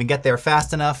done. I couldn't even get there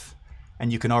fast enough.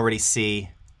 And you can already see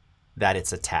that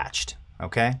it's attached.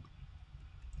 Okay.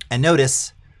 And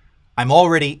notice I'm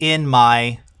already in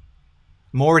my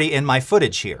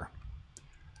footage here.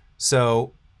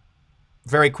 So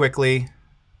very quickly,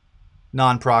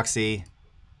 non-proxy,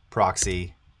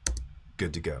 proxy,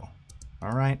 good to go.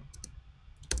 All right.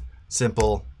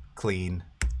 Simple, clean,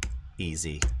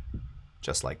 easy,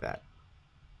 just like that.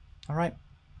 All right.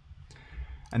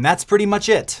 And that's pretty much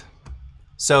it.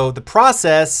 So the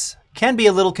process can be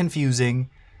a little confusing,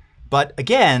 but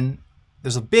again,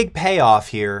 there's a big payoff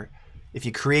here if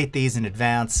you create these in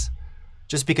advance,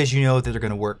 just because you know that they're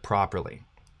going to work properly.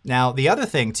 Now, the other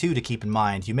thing too to keep in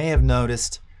mind, you may have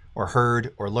noticed or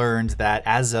heard or learned that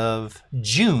as of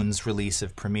June's release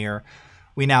of Premiere,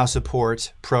 we now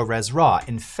support ProRes RAW.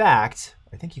 In fact,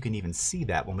 I think you can even see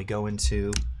that when we go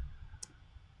into,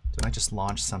 did I just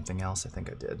launch something else? I think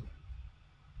I did.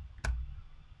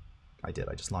 I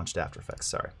just launched After Effects,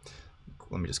 sorry.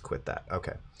 Let me just quit that,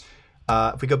 okay.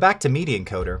 If we go back to Media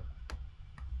Encoder,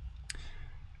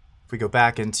 if we go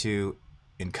back into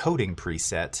encoding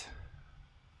preset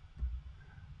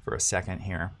for a second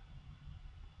here.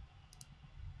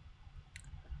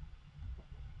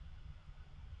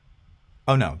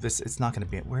 Oh no, it's not gonna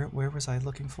be, where was I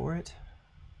looking for it?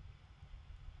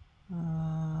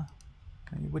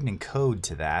 It wouldn't encode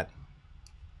to that.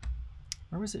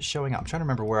 Where was it showing up? I'm trying to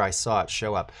remember where I saw it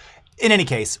show up. In any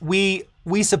case, we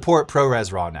support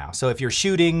ProRes RAW now. So if you're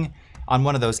shooting on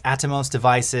one of those Atomos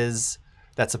devices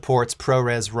that supports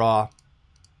ProRes RAW,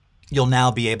 you'll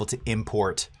now be able to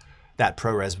import that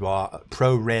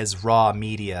ProRes RAW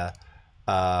media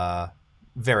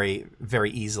very,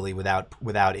 very easily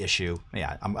without issue.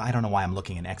 Yeah, I don't know why I'm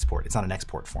looking in export. It's not an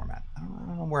export format. I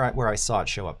don't know where I saw it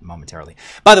show up momentarily.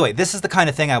 By the way, this is the kind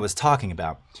of thing I was talking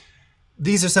about.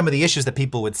 These are some of the issues that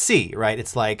people would see, right?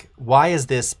 It's like, why is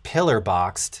this pillar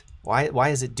boxed? Why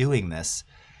is it doing this?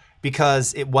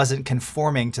 Because it wasn't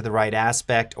conforming to the right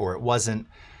aspect, or it wasn't.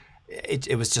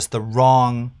 It was just the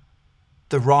wrong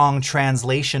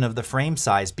translation of the frame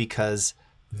size, because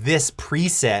this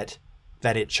preset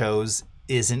that it chose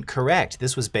isn't correct.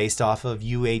 This was based off of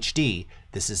UHD.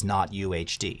 This is not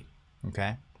UHD.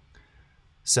 Okay.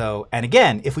 So, and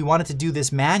again, if we wanted to do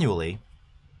this manually,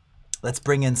 let's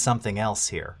bring in something else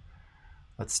here.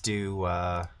 Let's do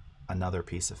another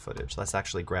piece of footage. Let's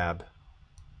actually grab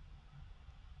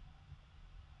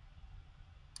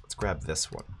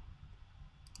this one,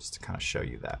 just to kind of show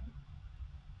you that.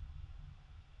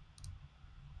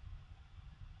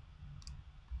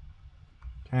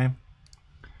 Okay.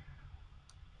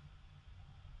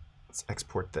 Let's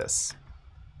export this.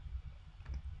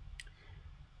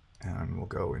 And we'll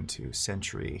go into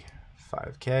Century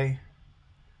 5K.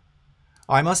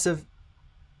 Oh, I don't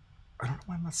know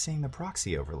why I'm not seeing the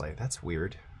proxy overlay. That's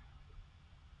weird.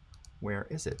 Where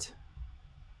is it?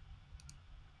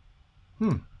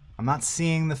 I'm not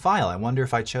seeing the file. I wonder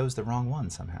if I chose the wrong one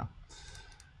somehow.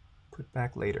 Put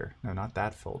back later. No, not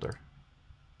that folder.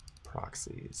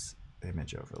 Proxies,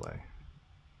 image overlay. I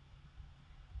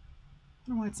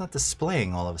don't know why it's not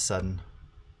displaying all of a sudden.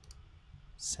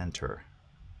 Center.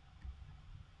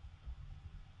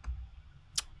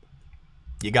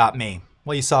 You got me.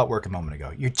 Well, you saw it work a moment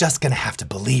ago. You're just going to have to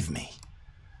believe me.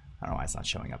 I don't know why it's not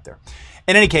showing up there.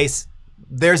 In any case,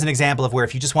 there's an example of where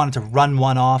if you just wanted to run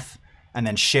one off and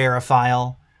then share a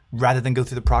file rather than go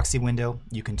through the proxy window,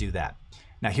 you can do that.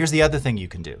 Now, here's the other thing you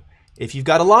can do. If you've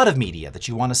got a lot of media that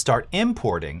you want to start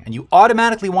importing and you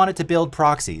automatically want it to build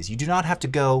proxies, you do not have to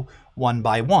go one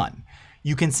by one.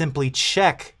 You can simply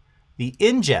check the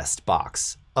ingest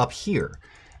box up here.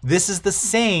 This is the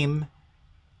same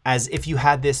as if you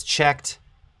had this checked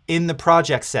in the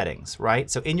project settings,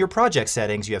 right? So in your project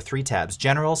settings, you have 3 tabs: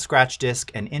 General, Scratch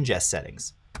Disk, and Ingest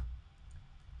Settings.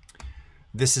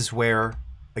 This is where,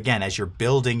 again, as you're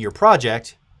building your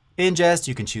project, ingest,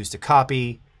 you can choose to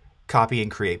copy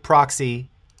and create proxy.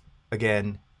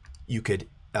 Again, you could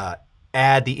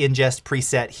add the ingest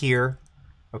preset here.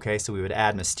 Okay, so we would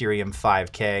add Mysterium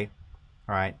 5K.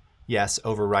 All right, yes,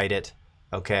 overwrite it.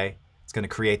 Okay, it's going to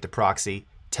create the proxy.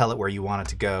 Tell it where you want it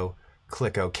to go.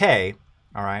 Click OK.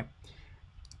 All right.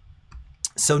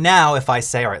 So now if I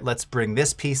say, all right, let's bring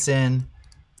this piece in,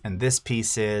 and this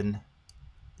piece in,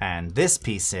 and this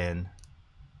piece in,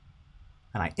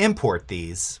 and I import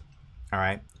these, all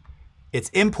right, it's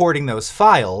importing those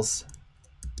files.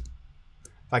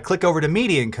 If I click over to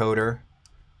Media Encoder,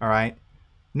 all right,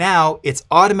 now it's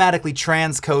automatically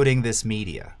transcoding this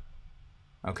media.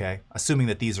 Okay, assuming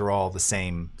that these are all the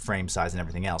same frame size and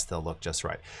everything else, they'll look just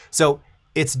right. So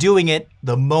it's doing it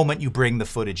the moment you bring the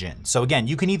footage in. So again,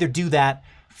 you can either do that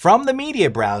from the media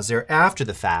browser after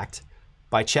the fact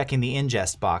by checking the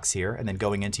ingest box here and then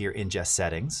going into your ingest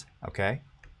settings, okay?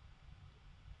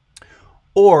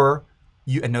 Or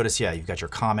and notice, yeah, you've got your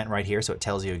comment right here, so it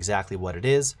tells you exactly what it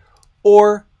is.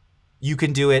 Or you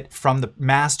can do it from the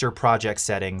master project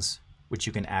settings, which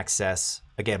you can access,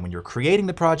 again, when you're creating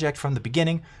the project from the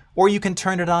beginning, or you can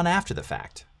turn it on after the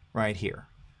fact, right here,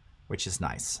 which is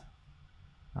nice.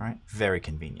 All right, very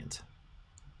convenient.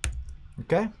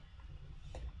 Okay.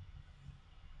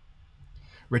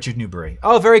 Richard Newbury.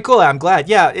 Oh, very cool. I'm glad.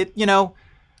 Yeah,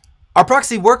 our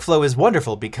proxy workflow is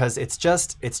wonderful because it's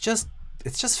just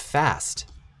fast.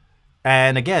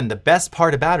 And again, the best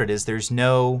part about it is there's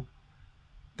no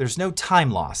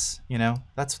time loss.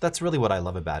 That's really what I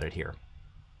love about it here.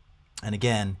 And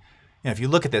again, if you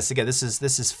look at this again, this is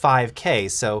 5K,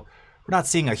 so we're not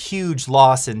seeing a huge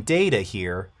loss in data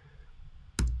here.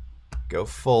 Go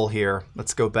full here.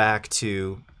 Let's go back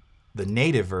to the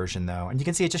native version though, and you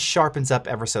can see it just sharpens up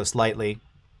ever so slightly.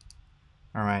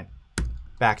 All right,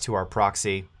 back to our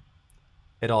proxy.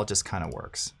 It all just kind of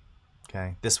works.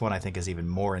 Okay, this one I think is even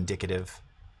more indicative.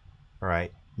 All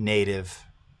right, native,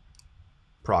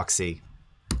 proxy.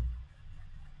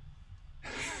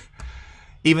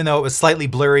 Even though it was slightly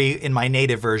blurry in my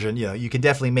native version, you can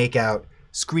definitely make out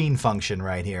screen function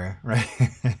right here, right?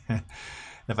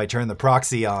 If I turn the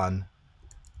proxy on,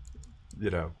 you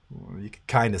can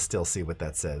kind of still see what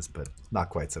that says, but not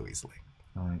quite so easily.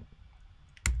 All right.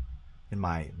 In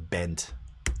my bent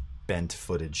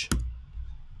footage.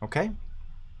 Okay.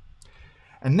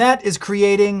 And that is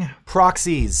creating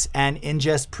proxies and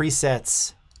ingest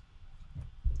presets,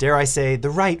 dare I say,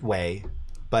 the right way,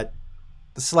 but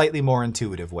the slightly more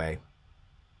intuitive way.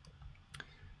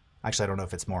 Actually, I don't know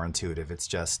if it's more intuitive. It's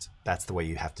just, that's the way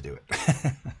you have to do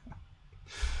it.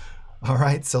 All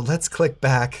right, so let's click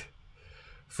back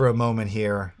for a moment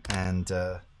here and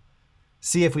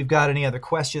see if we've got any other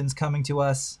questions coming to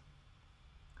us.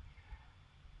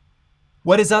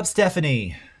 What is up,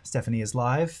 Stephanie? Stephanie is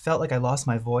live. Felt like I lost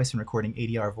my voice when recording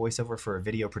ADR voiceover for a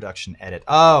video production edit.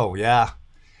 Oh, yeah.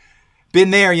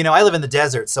 Been there. I live in the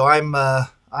desert, so I'm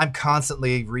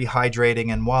constantly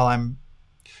rehydrating, and while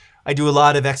I do a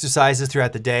lot of exercises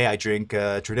throughout the day. I drink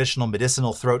traditional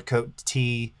medicinal throat coat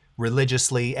tea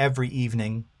religiously every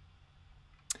evening.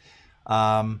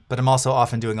 But I'm also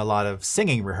often doing a lot of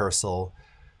singing rehearsal.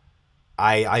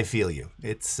 I feel you.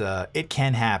 It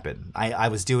can happen. I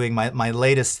was doing my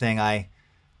latest thing.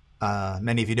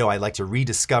 Many of you know I like to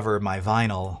rediscover my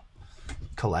vinyl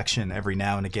collection every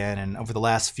now and again. And over the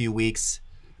last few weeks,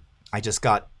 I just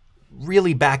got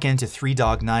really back into Three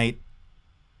Dog Night,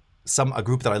 a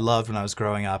group that I loved when I was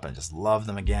growing up, and just love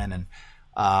them again.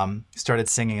 And started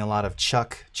singing a lot of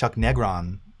Chuck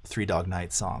Negron Three Dog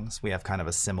Night songs. We have kind of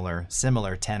a similar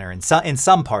tenor in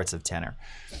some parts of tenor.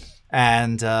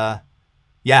 And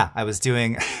yeah, I was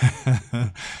doing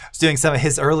some of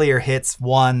his earlier hits,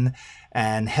 One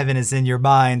and Heaven is in Your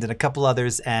Mind and a couple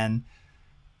others. And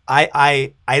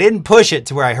I didn't push it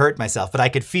to where I hurt myself, but I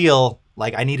could feel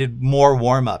like I needed more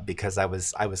warm up because I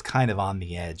was kind of on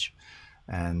the edge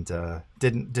and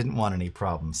didn't want any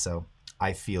problems. So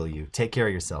I feel you. Take care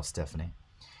of yourself, Stephanie.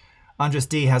 Andres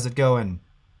D, how's it going?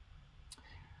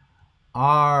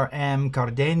 R.M.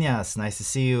 Cardenas, nice to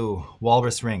see you.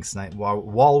 Walrus Winks,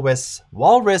 Walrus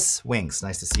Winks,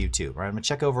 nice to see you too. All right, I'm gonna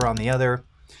check over on the other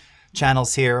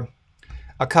channels here.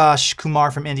 Akash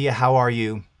Kumar from India, how are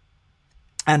you?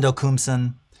 Ando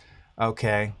Kumsan,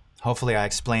 okay. Hopefully I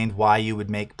explained why you would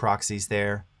make proxies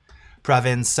there.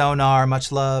 Pravin Sonar, much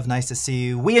love, nice to see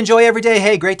you. We enjoy every day,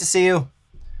 hey, great to see you.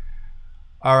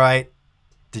 All right.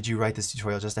 Did you write this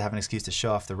tutorial just to have an excuse to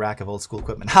show off the rack of old school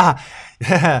equipment? Ha!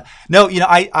 No, you know,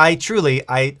 I truly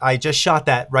just shot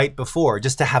that right before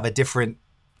just to have an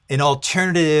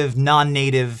alternative,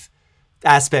 non-native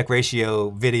aspect ratio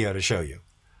video to show you.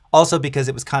 Also because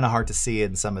it was kind of hard to see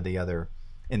in some of the other,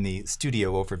 in the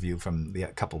studio overview from a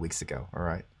couple weeks ago, all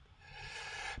right?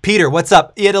 Peter, what's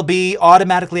up? It'll be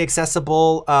automatically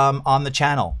accessible on the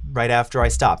channel right after I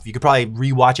stop. You could probably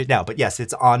rewatch it now, but yes,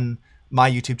 it's on my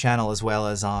YouTube channel as well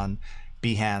as on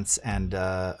Behance and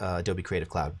Adobe Creative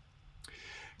Cloud.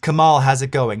 Kamal, how's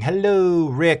it going? Hello,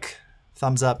 Rick.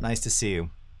 Thumbs up. Nice to see you.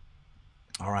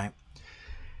 All right.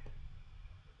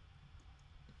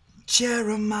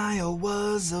 Jeremiah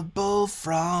was a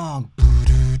bullfrog.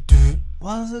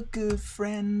 Was a good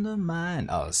friend of mine.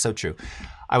 Oh, so true.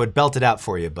 I would belt it out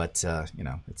for you, but you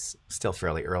know, it's still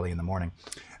fairly early in the morning.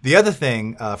 The other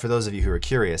thing, for those of you who are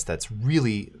curious, that's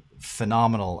really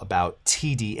phenomenal about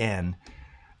TDN,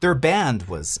 their band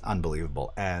was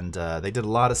unbelievable, and they did a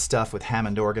lot of stuff with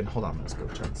Hammond organ. Hold on, let's go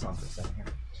turn this on for a second here.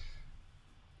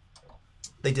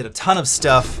 They did a ton of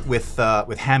stuff with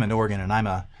Hammond organ, and I'm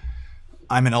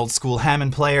an old school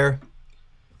Hammond player.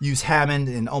 Use Hammond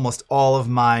in almost all of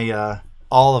my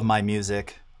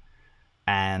music,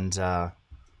 and the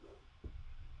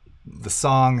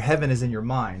song "Heaven Is in Your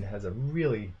Mind" has a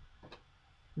really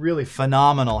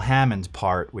phenomenal Hammond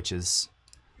part, which is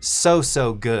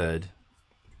so good.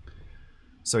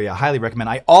 So yeah, highly recommend.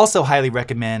 I also highly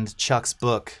recommend Chuck's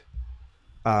book,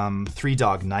 Three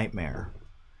Dog Nightmare.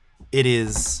 It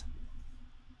is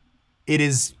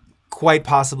quite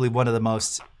possibly one of the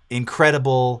most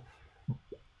incredible,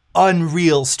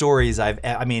 unreal stories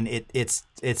I mean,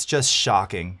 it's just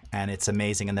shocking and it's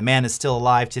amazing. And the man is still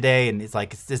alive today, and it's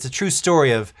like it's a true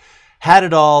story of had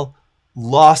it all,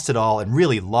 lost it all, and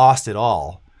really lost it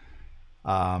all,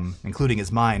 including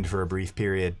his mind for a brief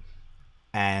period,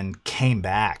 and came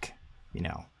back, you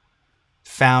know,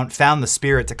 found the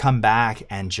spirit to come back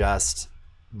and just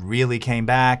really came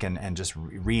back and just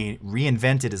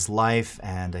reinvented his life,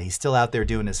 and he's still out there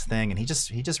doing his thing. And he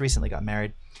just recently got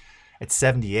married at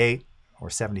 78 or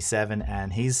 77,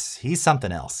 and he's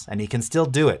something else, and he can still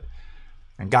do it.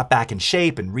 And got back in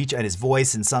shape and his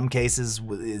voice in some cases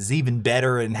is even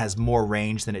better and has more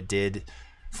range than it did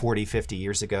 40, 50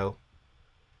 years ago.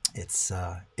 It's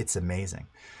amazing.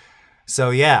 So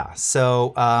yeah,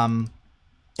 so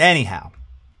anyhow,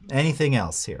 anything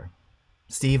else here?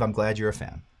 Steve, I'm glad you're a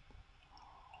fan.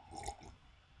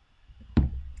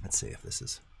 Let's see if this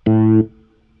is...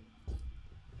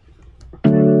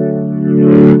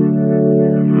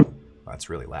 That's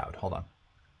really loud. Hold on.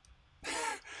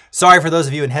 Sorry for those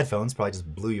of you in headphones. Probably just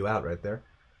blew you out right there.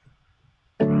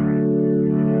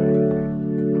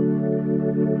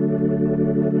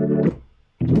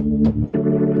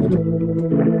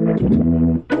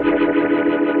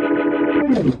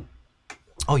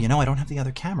 Oh, you know, I don't have the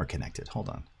other camera connected. Hold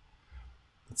on.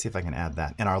 Let's see if I can add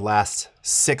that. In our last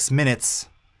 6 minutes,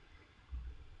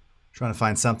 trying to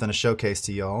find something to showcase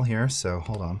to y'all here. So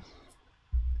hold on.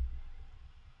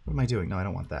 What am I doing? No, I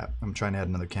don't want that. I'm trying to add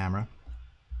another camera.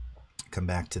 Come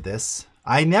back to this.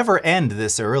 I never end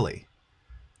this early,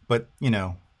 but you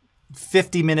know,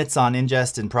 50 minutes on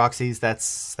ingest and proxies,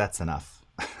 that's enough.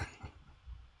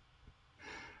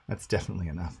 That's definitely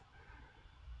enough.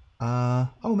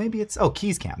 Oh, maybe it's, oh,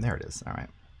 keys cam. There it is. All right.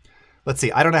 Let's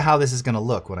see. I don't know how this is going to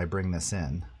look when I bring this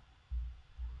in.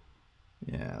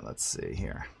 Yeah, let's see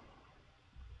here.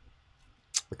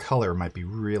 The color might be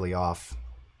really off.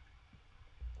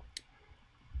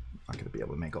 Not going to be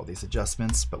able to make all these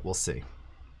adjustments, but we'll see.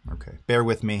 Okay, bear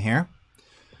with me here.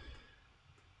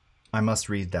 I must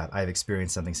read that. I've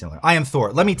experienced something similar. I am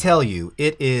Thor. Let me tell you,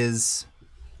 it is,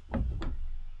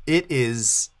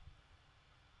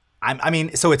 I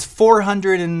mean, so it's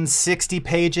 460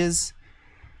 pages,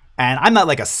 and I'm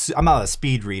not a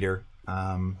speed reader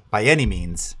by any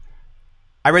means.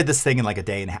 I read this thing in like a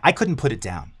day and a half. I couldn't put it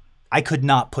down. I could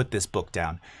not put this book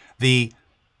down.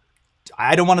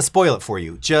 I don't want to spoil it for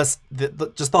you. Just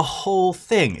the whole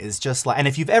thing is just like, and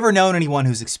if you've ever known anyone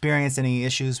who's experienced any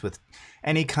issues with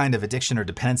any kind of addiction or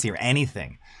dependency or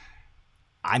anything,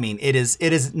 I mean, it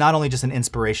is not only just an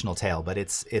inspirational tale, but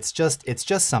it's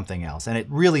just something else, and it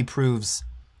really proves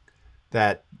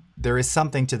that there is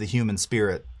something to the human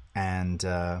spirit, and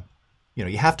you know,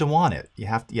 you have to want it. You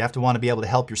have to want to be able to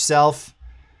help yourself,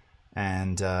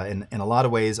 and in a lot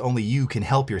of ways, only you can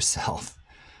help yourself.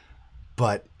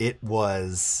 But it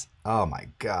was, oh my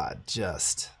God,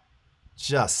 just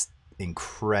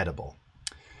incredible.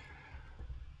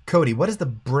 Cody, what is the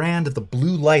brand of the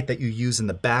blue light that you use in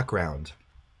the background?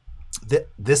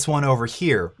 This one over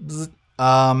here.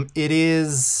 It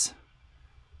is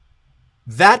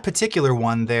that particular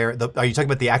one there. Are you talking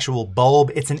about the actual bulb?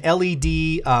 It's an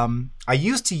LED. I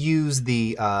used to use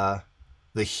the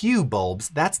Hue bulbs.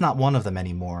 That's not one of them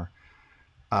anymore.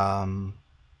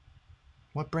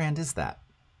 What brand is that?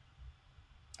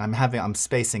 I'm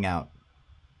spacing out.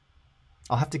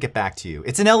 I'll have to get back to you.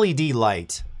 It's an LED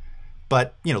light,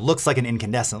 but you know, looks like an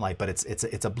incandescent light, but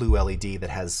it's a blue LED that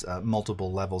has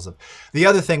multiple levels of. The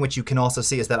other thing which you can also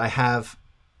see is that I have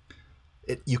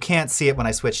it. You can't see it when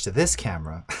I switch to this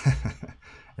camera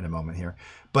in a moment here,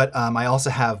 but I also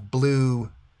have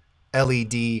blue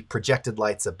LED projected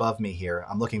lights above me here.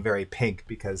 I'm looking very pink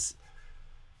because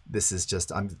this is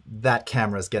just, that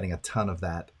camera is getting a ton of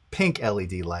that pink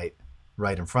LED light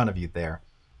right in front of you there.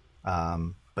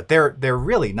 But they're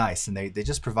really nice, and they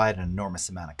just provide an enormous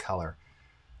amount of color.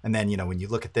 And then, you know, when you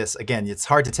look at this, again, it's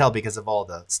hard to tell because of all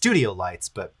the studio lights.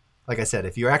 But like I said,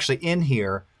 if you're actually in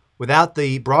here without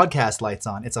the broadcast lights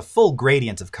on, it's a full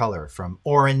gradient of color from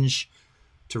orange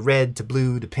to red to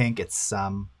blue to pink. It's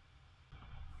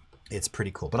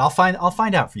pretty cool. But I'll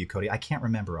find out for you, Cody. I can't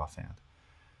remember offhand.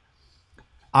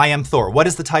 I Am Thor. What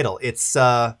is the title? It's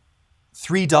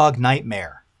Three Dog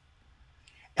Nightmare.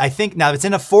 I think now it's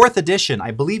in a 4th edition.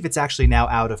 I believe it's actually now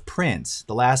out of print.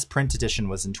 The last print edition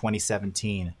was in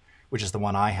 2017, which is the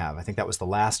one I have. I think that was the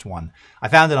last one. I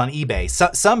found it on eBay.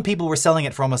 Some people were selling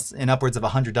it for almost in upwards of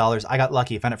 $100. I got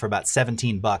lucky. I found it for about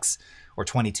 17 bucks or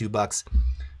 22 bucks.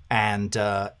 And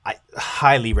I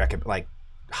highly recommend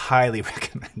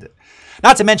it.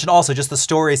 Not to mention also just the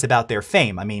stories about their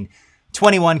fame. I mean,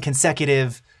 21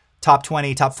 consecutive top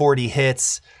 20, top 40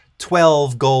 hits,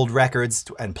 12 gold records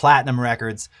and platinum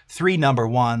records, 3 number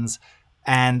ones,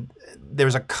 and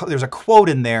there's a quote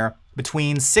in there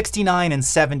between 69 and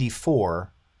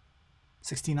 74.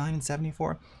 69 and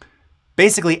 74?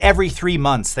 Basically every 3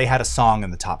 months they had a song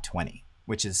in the top 20,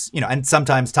 which is, you know, and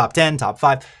sometimes top 10, top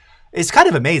 5. It's kind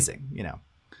of amazing, you know.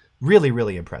 Really,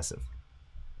 really impressive.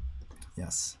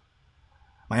 Yes.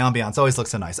 My ambiance always looks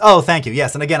so nice. Oh, thank you.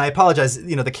 Yes, and again, I apologize.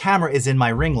 You know, the camera is in my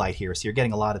ring light here, so you're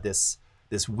getting a lot of this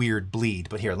weird bleed.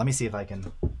 But here, let me see if I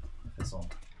can.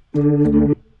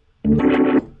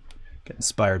 Get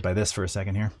inspired by this for a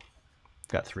second here.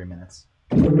 Got 3 minutes.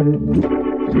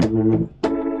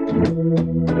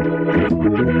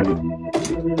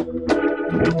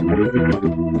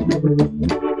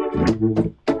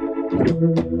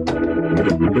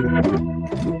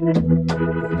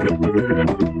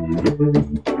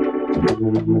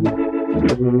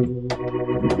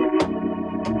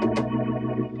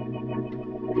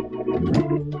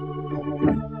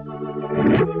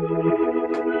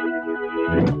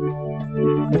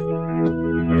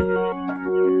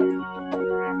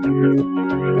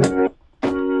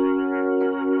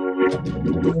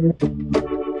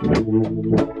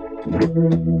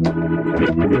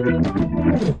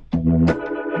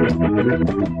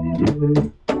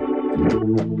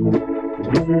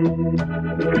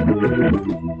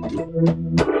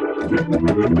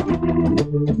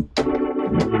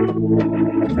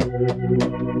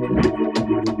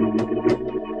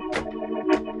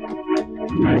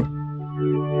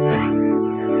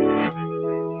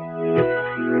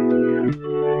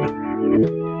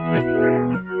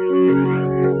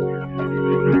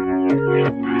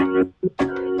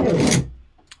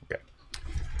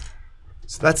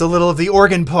 That's a little of the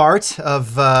organ part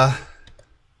of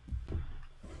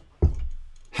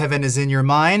Heaven is in Your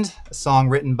Mind, a song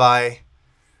written by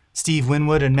Steve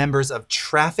Winwood and members of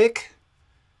Traffic.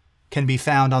 Can be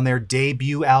found on their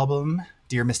debut album,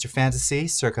 Dear Mr. Fantasy,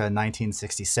 circa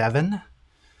 1967, if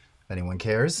anyone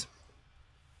cares.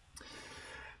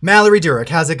 Mallory Durick,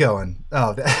 how's it going?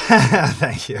 Oh,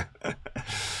 thank you.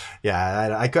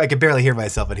 Yeah, I could barely hear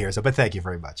myself in here, but thank you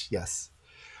very much. Yes.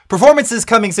 Performances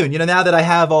coming soon. You know, now that I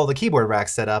have all the keyboard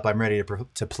racks set up, I'm ready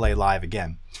to play live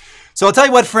again. So I'll tell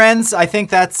you what, friends. I think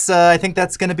that's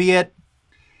going to be it.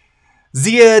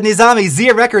 Zia Nizami,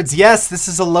 Zia Records. Yes, this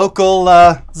is a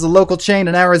local chain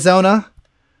in Arizona.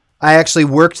 I actually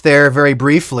worked there very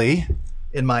briefly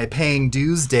in my paying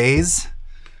dues days.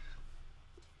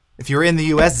 If you're in the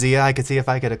US, Zia, I could see if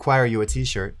I could acquire you a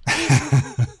t-shirt.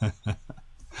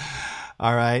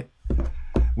 All right.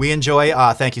 We enjoy.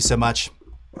 Thank you so much.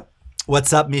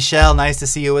 What's up, Michelle? Nice to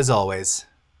see you as always.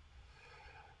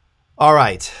 All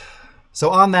right. So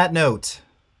on that note,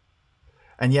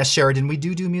 and yes, Sheridan, we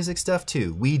do music stuff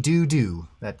too. We do.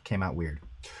 That came out weird.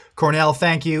 Cornell,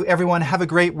 thank you. Everyone, have a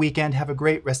great weekend. Have a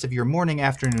great rest of your morning,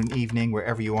 afternoon, evening,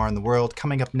 wherever you are in the world.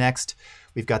 Coming up next,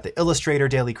 we've got the Illustrator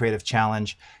Daily Creative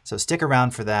Challenge. So stick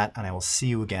around for that, and I will see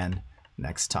you again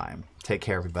next time. Take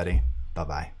care, everybody.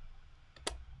 Bye-bye.